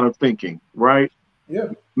that kind of thinking, right? Yeah.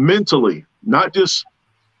 Mentally, not just,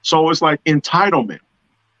 so it's like entitlement.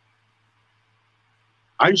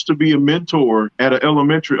 I used to be a mentor at an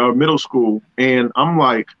elementary or middle school, and I'm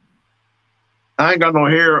like, I ain't got no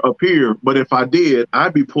hair up here, but if I did,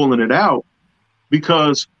 I'd be pulling it out,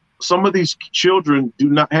 because some of these children do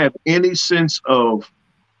not have any sense of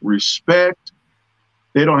respect.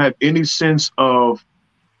 They don't have any sense of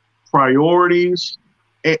priorities.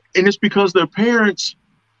 And it's because their parents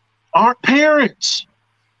aren't parents.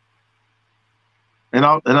 And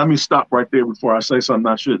let me stop right there before I say something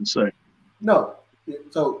I shouldn't say. No.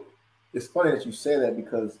 So it's funny that you say that,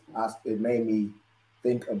 because it made me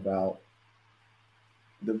think about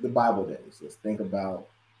the Bible days. Let's think about,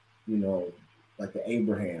 you know, like the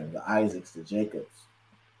Abraham, the Isaacs, the Jacobs.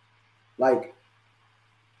 Like,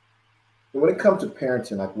 when it comes to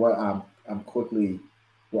parenting, like what I've quickly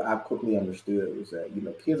understood was that, you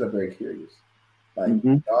know, kids are very curious. Like,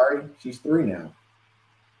 Dari, she's 3 now.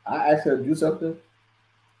 I asked her to do something.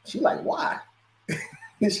 She's like, why?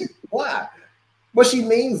 Why? But she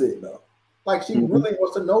means it though. Like, she really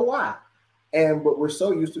wants to know why. But we're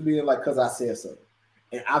so used to being like, because I said so.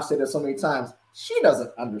 And I've said it so many times, she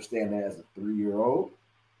doesn't understand that as a 3-year-old.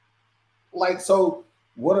 Like, so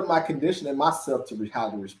what am I conditioning myself to how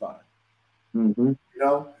to respond? Mm-hmm. You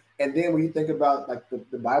know? And then when you think about like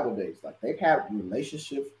the Bible days, like they've had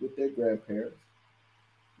relationships with their grandparents,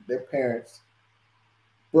 their parents,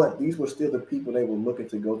 but these were still the people they were looking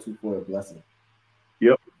to go to for a blessing.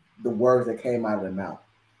 Yep. The words that came out of their mouth.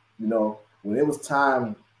 You know, when it was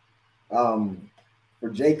time for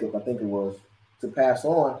Jacob, I think it was, to pass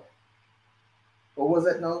on, or was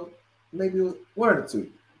that no? Maybe it was one of the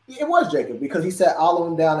two. It was Jacob because he sat all of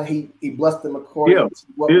them down and he blessed them according Yeah. to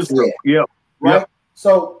what was Israel. said. Yep. Right. Yep.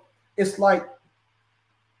 So it's like,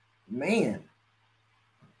 man,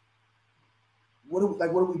 what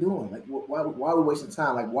are we doing? Like, why are we wasting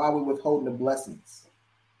time? Like, why are we withholding the blessings?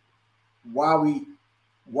 Why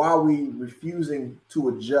are we refusing to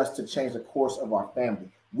adjust to change the course of our family?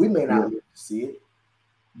 We may not live to see it,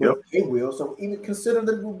 but they will. So even consider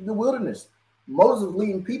the wilderness. Moses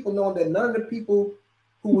leading people knowing that none of the people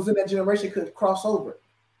who was in that generation could cross over.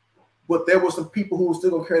 But there were some people who were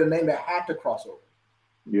still going to carry the name that had to cross over.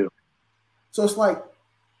 Yeah. So it's like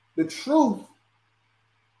the truth,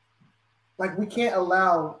 like we can't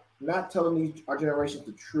allow not telling our generations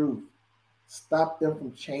the truth, stop them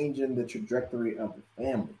from changing the trajectory of the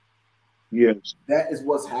family. Yes. That is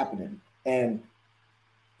what's happening. And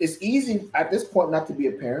it's easy at this point not to be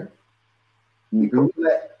a parent because we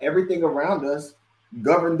let everything around us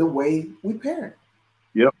govern the way we parent.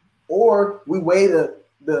 Yep. Or we weigh the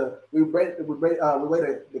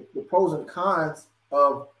pros and cons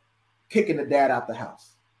of kicking the dad out the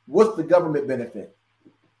house. What's the government benefit?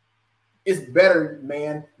 It's better,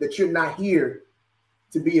 man, that you're not here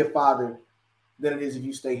to be a father than it is if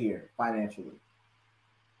you stay here financially.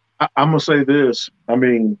 I'm gonna say this. I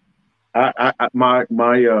mean, my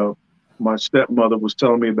stepmother was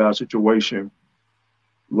telling me about a situation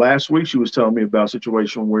last week. She was telling me about a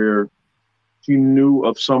situation where she knew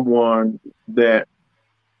of someone that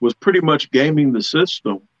was pretty much gaming the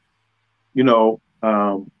system. You know,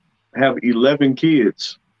 have 11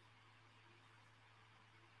 kids.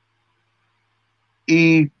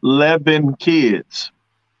 11 kids.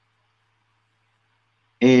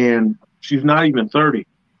 And she's not even 30.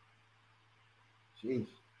 Jeez.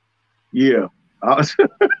 Yeah. I'm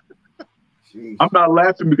not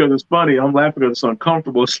laughing because it's funny. I'm laughing because it's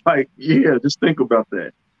uncomfortable. It's like, yeah, just think about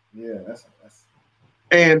that. Yeah, that's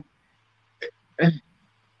and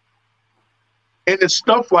it's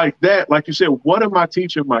stuff like that. Like you said, what am I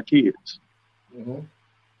teaching my kids? Mm-hmm.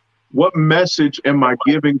 What message am I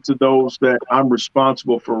giving to those that I'm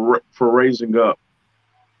responsible for raising up?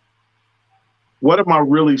 What am I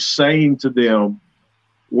really saying to them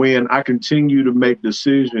when I continue to make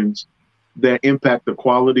decisions that impact the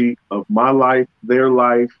quality of my life, their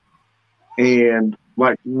life, and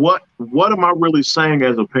like what am I really saying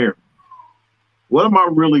as a parent? What am I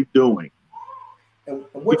really doing? And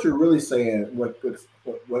what you're really saying, what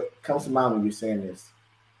comes to mind when you're saying this,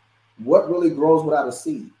 what really grows without a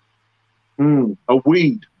seed? A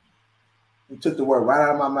weed. You took the word right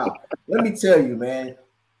out of my mouth. Let me tell you, man,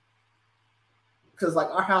 because like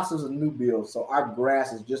our house is a new build, so our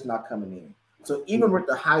grass is just not coming in. So even with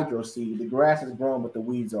the hydro seed, the grass is growing, but the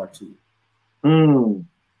weeds are too.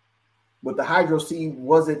 But the hydro seed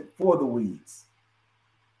wasn't for the weeds.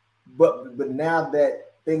 But now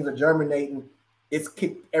that things are germinating, it's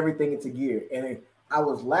kicked everything into gear. And I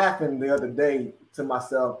was laughing the other day to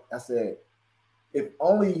myself. I said, if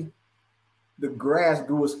only the grass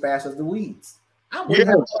grew as fast as the weeds, I wouldn't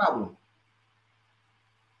have a problem.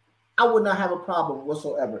 I would not have a problem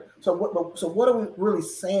whatsoever. So what are we really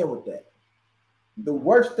saying with that? The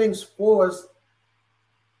worst things for us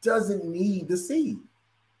doesn't need the seed.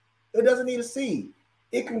 It doesn't need a seed.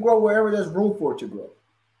 It can grow wherever there's room for it to grow.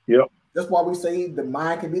 Yep. That's why we say the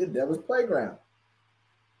mind can be the devil's playground.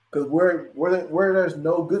 Because where there's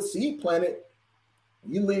no good seed planted,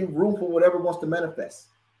 you leave room for whatever wants to manifest.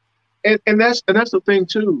 And that's the thing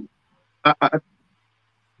too.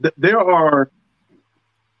 There are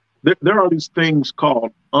these things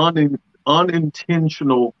called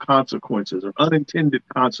unintentional consequences or unintended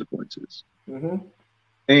consequences. Mm-hmm.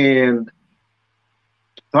 And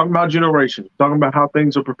talking about generations, talking about how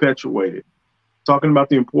things are perpetuated, talking about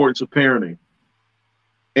the importance of parenting.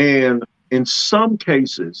 And in some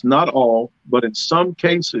cases, not all, but in some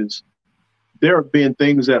cases, there have been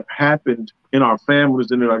things that have happened in our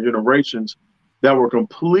families and in our generations that were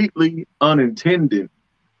completely unintended,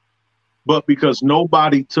 but because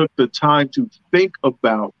nobody took the time to think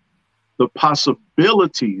about the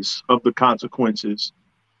possibilities of the consequences,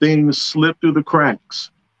 things slip through the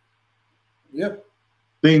cracks. Yep.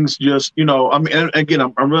 Things just, I mean, and again,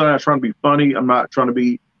 I'm really not trying to be funny. I'm not trying to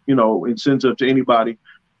be, insensitive to anybody,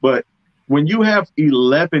 but when you have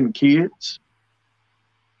 11 kids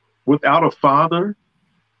without a father,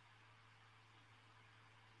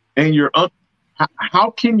 and how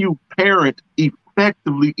can you parent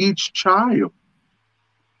effectively each child?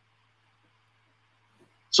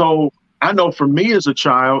 So I know for me as a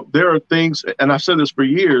child, there are things, and I've said this for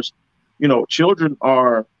years, you know, children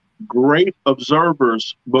are great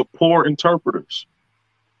observers, but poor interpreters.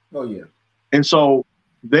 Oh, yeah. And so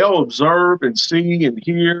they'll observe and see and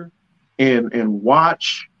hear and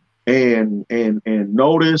watch and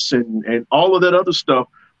notice and all of that other stuff.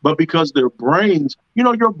 But because their brains, you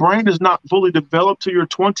know, your brain is not fully developed till you're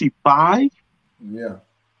 25. Yeah.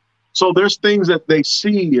 So there's things that they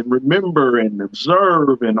see and remember and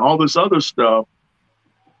observe and all this other stuff,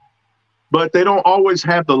 but they don't always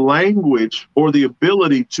have the language or the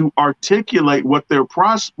ability to articulate what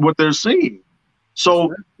they're seeing.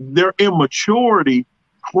 So their immaturity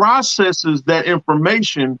processes that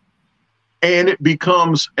information and it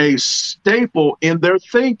becomes a staple in their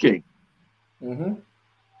thinking. Mm-hmm.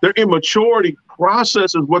 Their immaturity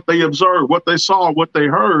processes what they observed, what they saw, what they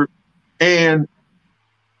heard, and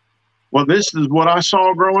well, this is what I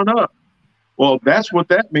saw growing up. Well, that's what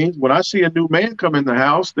that means. When I see a new man come in the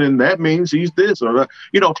house, then that means he's this or that,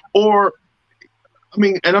 you know, or, I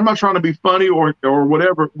mean, and I'm not trying to be funny or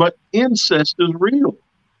whatever, but incest is real.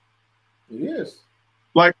 It is.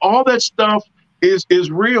 Like all that stuff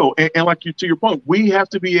is real. And like to your point, we have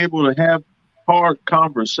to be able to have hard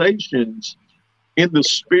conversations in the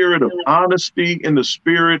spirit of honesty, in the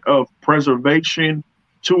spirit of preservation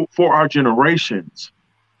for our generations.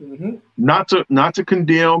 Mm-hmm. Not to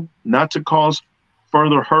condemn, not to cause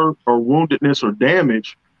further hurt or woundedness or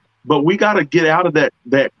damage, but we got to get out of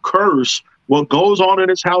that curse. What goes on in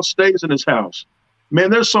his house stays in his house. Man,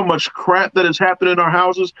 there's so much crap that has happened in our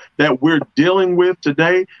houses that we're dealing with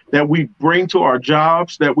today, that we bring to our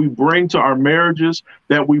jobs, that we bring to our marriages,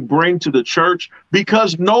 that we bring to the church,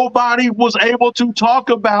 because nobody was able to talk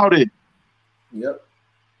about it. Yep,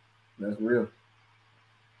 that's real.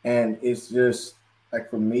 And it's just like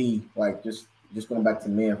for me, like just going back to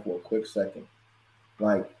men for a quick second,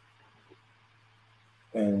 like,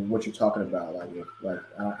 and what you're talking about,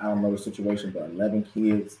 I don't know the situation, but 11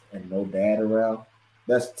 kids and no dad around,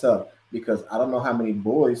 that's tough because I don't know how many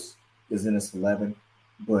boys is in this 11,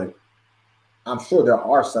 but I'm sure there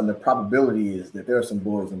are some. The probability is that there are some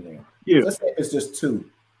boys in there. Yeah. Let's say it's just 2,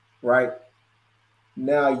 right?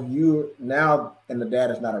 Now and the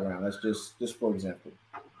dad is not around. That's just for example.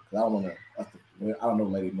 I don't know,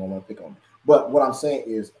 lady, don't want to pick on me. But what I'm saying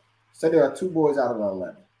is, say there are 2 boys out of the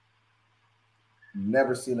 11.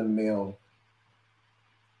 Never seen a male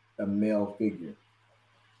figure.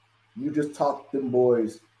 You just taught them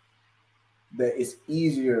boys that it's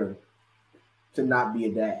easier to not be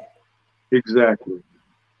a dad. Exactly.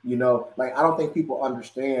 You know, like I don't think people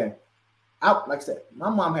understand. Like I said, my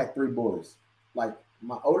mom had 3 boys. Like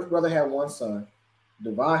my oldest brother had 1 son.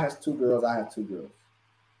 Devon has 2 girls. I have 2 girls.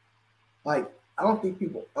 Like, I don't think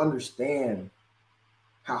people understand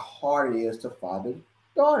how hard it is to father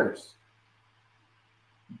daughters.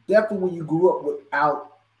 Definitely when you grew up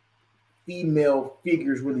without female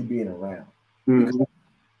figures really being around. Mm-hmm. Because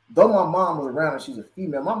though my mom was around and she's a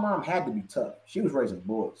female, my mom had to be tough. She was raising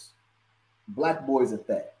boys, black boys at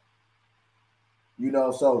that. You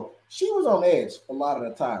know, so she was on edge a lot of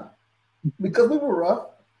the time because we were rough.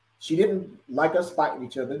 She didn't like us fighting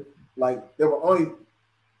each other. Like, there were only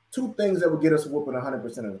 2 things that would get us whooping 100%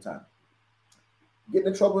 of the time: getting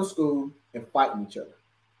in trouble in school and fighting each other.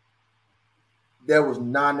 That was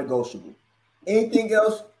non-negotiable. Anything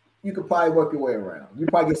else, you could probably work your way around. You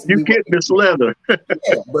probably get some. You get this leather. Yeah,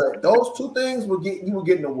 but those 2 things were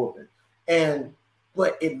getting a whooping,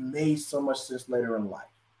 but it made so much sense later in life.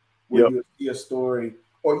 Where you see a story,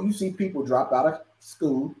 or you see people drop out of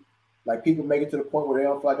school, like people make it to the point where they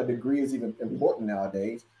don't feel like a degree is even important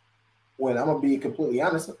nowadays. When I'm gonna be completely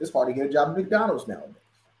honest, it's hard to get a job at McDonald's nowadays.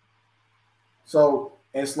 So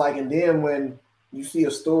it's like, and then when you see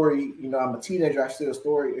a story, you know, I'm a teenager, I hear a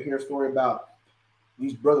story about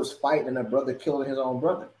these brothers fighting and a brother killing his own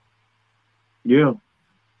brother. Yeah.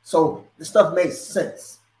 So the stuff made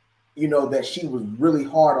sense, you know, that she was really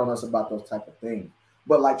hard on us about those type of things.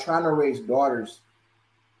 But like trying to raise daughters,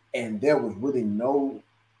 and there was really no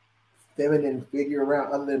feminine figure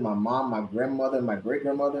around other than my mom, my grandmother, my great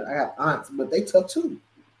grandmother. I have aunts, but they tough too.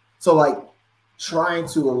 So like trying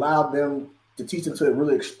to allow them to teach them to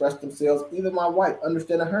really express themselves, even my wife,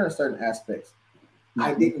 understanding her in certain aspects. Mm-hmm.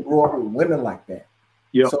 I didn't grow up with women like that.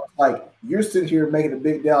 Yep. So like you're sitting here making a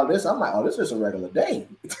big deal of this. I'm like, oh, this is a regular day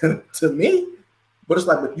to me. But it's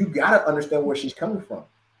like, but you gotta understand where she's coming from.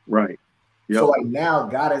 Right. Yep. So like now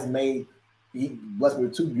God has made He blessed me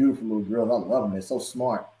with two beautiful little girls. I love him. They're so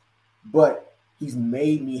smart. But he's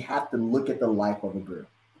made me have to look at the life of a girl,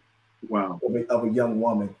 Wow. of a young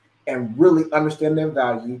woman, and really understand their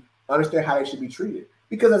value, understand how they should be treated.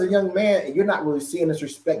 Because as a young man, and you're not really seeing this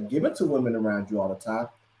respect given to women around you all the time,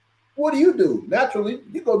 what do? Naturally,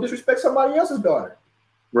 you go disrespect somebody else's daughter.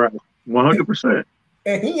 Right. 100%.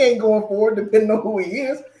 And he ain't going for it, depending on who he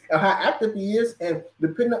is and how active he is, and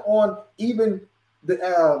depending on even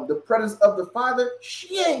the presence of the father,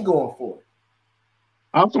 she ain't going for it.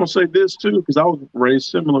 I was going to say this too, because I was raised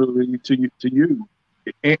similarly to you,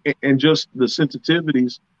 and just the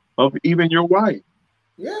sensitivities of even your wife.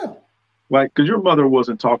 Yeah. Like, because your mother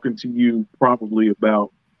wasn't talking to you probably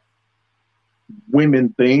about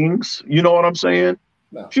women things. You know what I'm saying?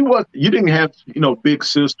 No. She was. You didn't have big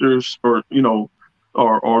sisters or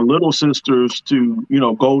or little sisters to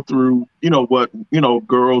go through what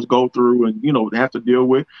girls go through and have to deal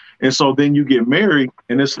with. And so then you get married,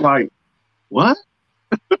 and it's like, what?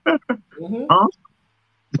 Mm-hmm. Huh?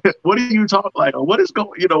 What are you talking like? What is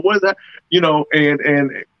going? What is that?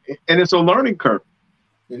 And it's a learning curve.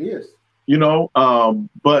 It is.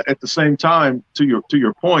 But at the same time, to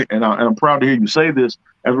your point, and I'm proud to hear you say this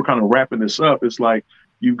as we're kind of wrapping this up. It's like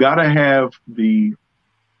you got to have the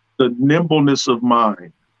nimbleness of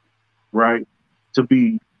mind, right? To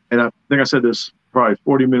be, and I think I said this probably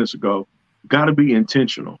 40 minutes ago. Got to be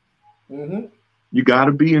intentional. Mm-hmm. You got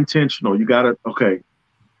to be intentional. You got to, okay,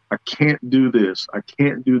 I can't do this. I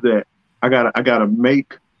can't do that. I gotta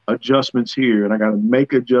make adjustments here, and I gotta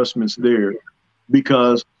make adjustments there,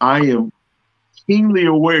 because I am keenly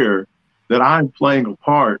aware that I'm playing a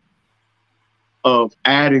part of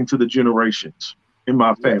adding to the generations in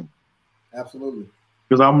my family. Absolutely.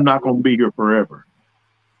 Because I'm not going to be here forever.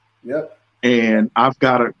 Yep. And I've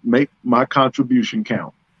got to make my contribution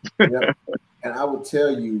count. Yep. And I would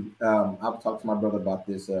tell you, I've talked to my brother about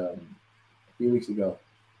this a few weeks ago,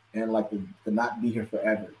 and like to not be here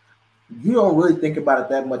forever. You don't really think about it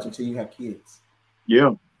that much until you have kids.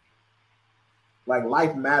 Yeah. Like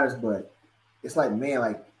life matters, but it's like, man,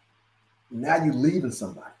 like now you're leaving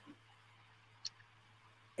somebody.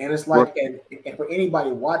 And it's like, and for anybody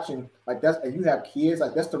watching, like that's, and you have kids,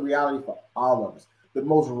 like that's the reality for all of us. The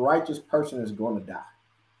most righteous person is going to die.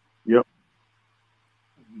 Yep.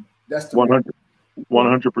 That's the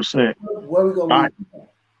 100%. Where are we going to leave?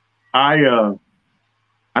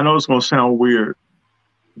 I know it's going to sound weird,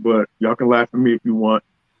 but y'all can laugh at me if you want.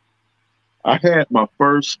 I had my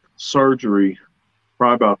first surgery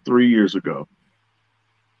probably about 3 years ago.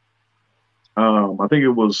 I think it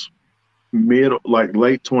was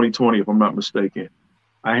late 2020, if I'm not mistaken.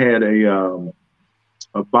 I had a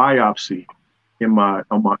biopsy in my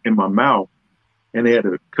mouth, and they had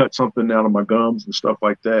to cut something out of my gums and stuff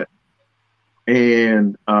like that.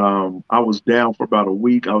 And I was down for about a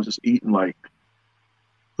week. I was just eating like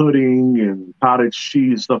pudding and cottage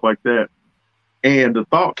cheese, stuff like that. And the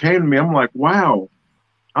thought came to me, I'm like, wow,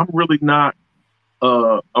 I'm really not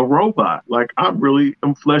a robot. Like I'm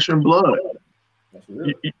flesh and blood.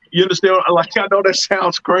 You understand? Like, I know that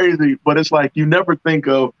sounds crazy, but it's like you never think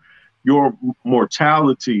of your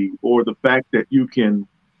mortality or the fact that you can,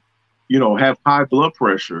 have high blood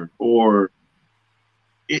pressure, or,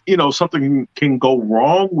 something can go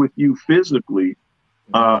wrong with you physically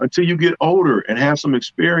until you get older and have some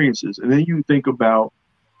experiences. And then you think about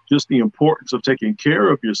just the importance of taking care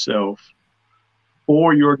of yourself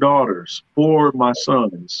for your daughters, for my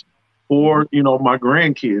sons, for, my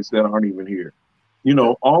grandkids that aren't even here.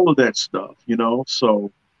 All of that stuff,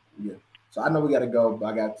 so. Yeah. So I know we got to go,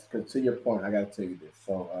 but to your point, I got to tell you this.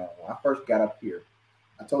 So when I first got up here,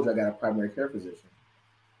 I told you I got a primary care physician.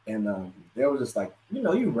 And there was just like,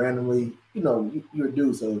 you randomly, you're a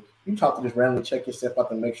dude. So you talk to this randomly, check yourself out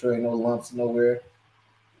to make sure ain't no lumps nowhere.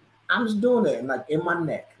 I'm just doing that. And like in my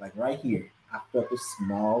neck, like right here, I felt this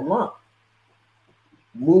small lump.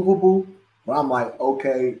 Movable. But I'm like,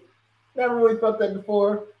 okay, never really felt that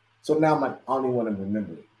before. So now I'm like, I don't even want to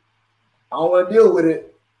remember it. I don't want to deal with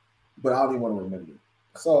it, but I don't even want to remember it.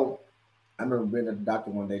 So I remember being at the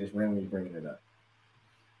doctor one day, just randomly bringing it up.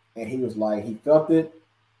 And he was like, he felt it.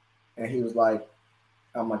 And he was like,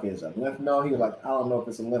 I'm like, is it a lymph node? He was like, I don't know if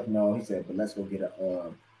it's a lymph node. He said, but let's go get an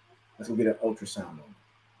ultrasound on it.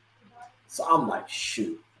 So I'm like,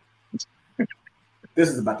 shoot, this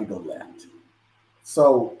is about to go left.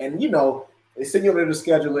 So, and they send you over there to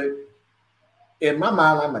schedule it. In my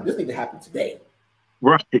mind, I'm like, this needs to happen today.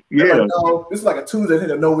 Right. Yeah. Like, no, this is like a Tuesday.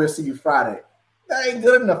 They'll nowhere see you Friday. That ain't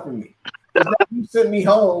good enough for me. You sent me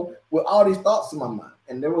home with all these thoughts in my mind.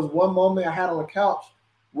 And there was one moment I had on the couch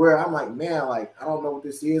where I'm like, man, like, I don't know what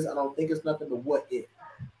this is. I don't think it's nothing, but what if?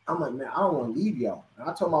 I'm like, man, I don't want to leave y'all. And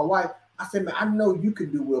I told my wife, I said, man, I know you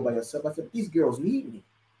can do well by yourself. I said, these girls need me.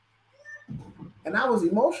 And I was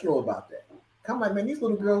emotional about that. I'm like, man, these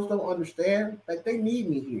little girls don't understand. Like, they need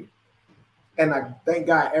me here. And I thank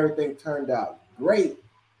God everything turned out great.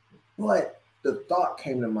 But the thought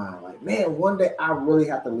came to mind, like, man, one day I really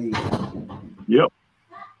have to leave them. Yep.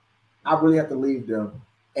 I really have to leave them.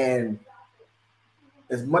 And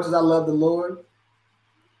as much as I love the Lord,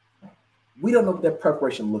 we don't know what that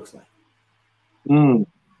preparation looks like.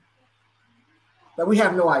 Like, we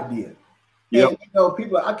have no idea. Yep. And, you know,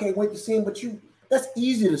 people are, I can't wait to see him, but that's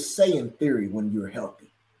easy to say in theory when you're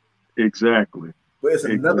healthy. Exactly. But it's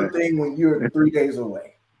another thing when you're 3 days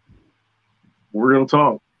away. Real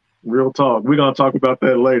talk. Real talk. We're going to talk about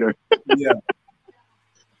that later. Yeah.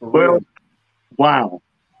 Well, wow.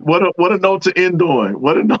 What a note to end on.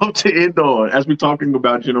 What a note to end on as we're talking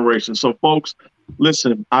about generations. So, folks,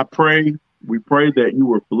 listen, we pray that you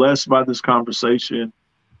were blessed by this conversation.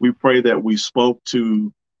 We pray that we spoke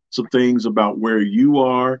to some things about where you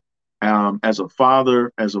are as a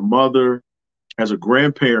father, as a mother, as a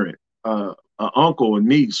grandparent, an uncle, a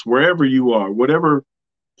niece, wherever you are, whatever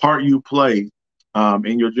part you play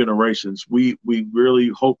in your generations. We really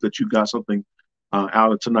hope that you got something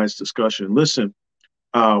out of tonight's discussion. Listen,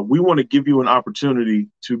 we want to give you an opportunity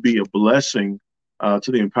to be a blessing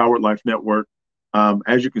to the Empowered Life Network.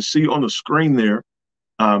 As you can see on the screen there,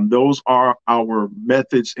 those are our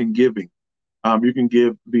methods in giving. You can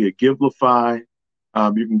give via Givelify.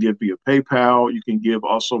 You can give via PayPal. You can give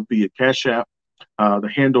also via Cash App.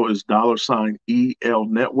 The handle is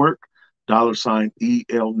 $ELNetwork,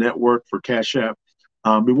 $ELNetwork for Cash App.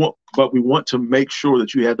 We want to make sure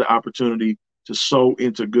that you have the opportunity to sow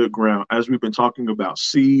into good ground. As we've been talking about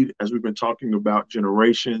seed, as we've been talking about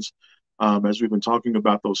generations, as we've been talking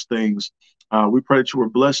about those things, we pray that you were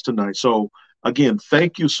blessed tonight. So again,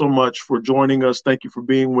 thank you so much for joining us. Thank you for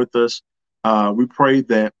being with us. We pray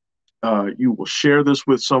that you will share this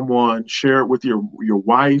with someone, share it with your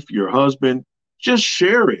wife, your husband. Just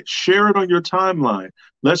share it on your timeline.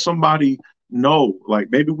 Let somebody know, like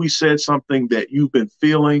maybe we said something that you've been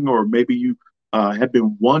feeling, or maybe you have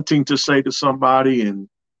been wanting to say to somebody and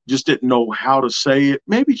just didn't know how to say it.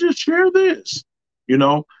 Maybe just share this,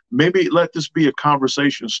 maybe let this be a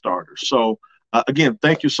conversation starter. So again,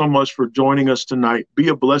 thank you so much for joining us tonight. Be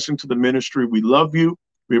a blessing to the ministry. We love you.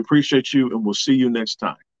 We appreciate you, and we'll see you next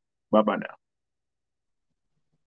time. Bye-bye now.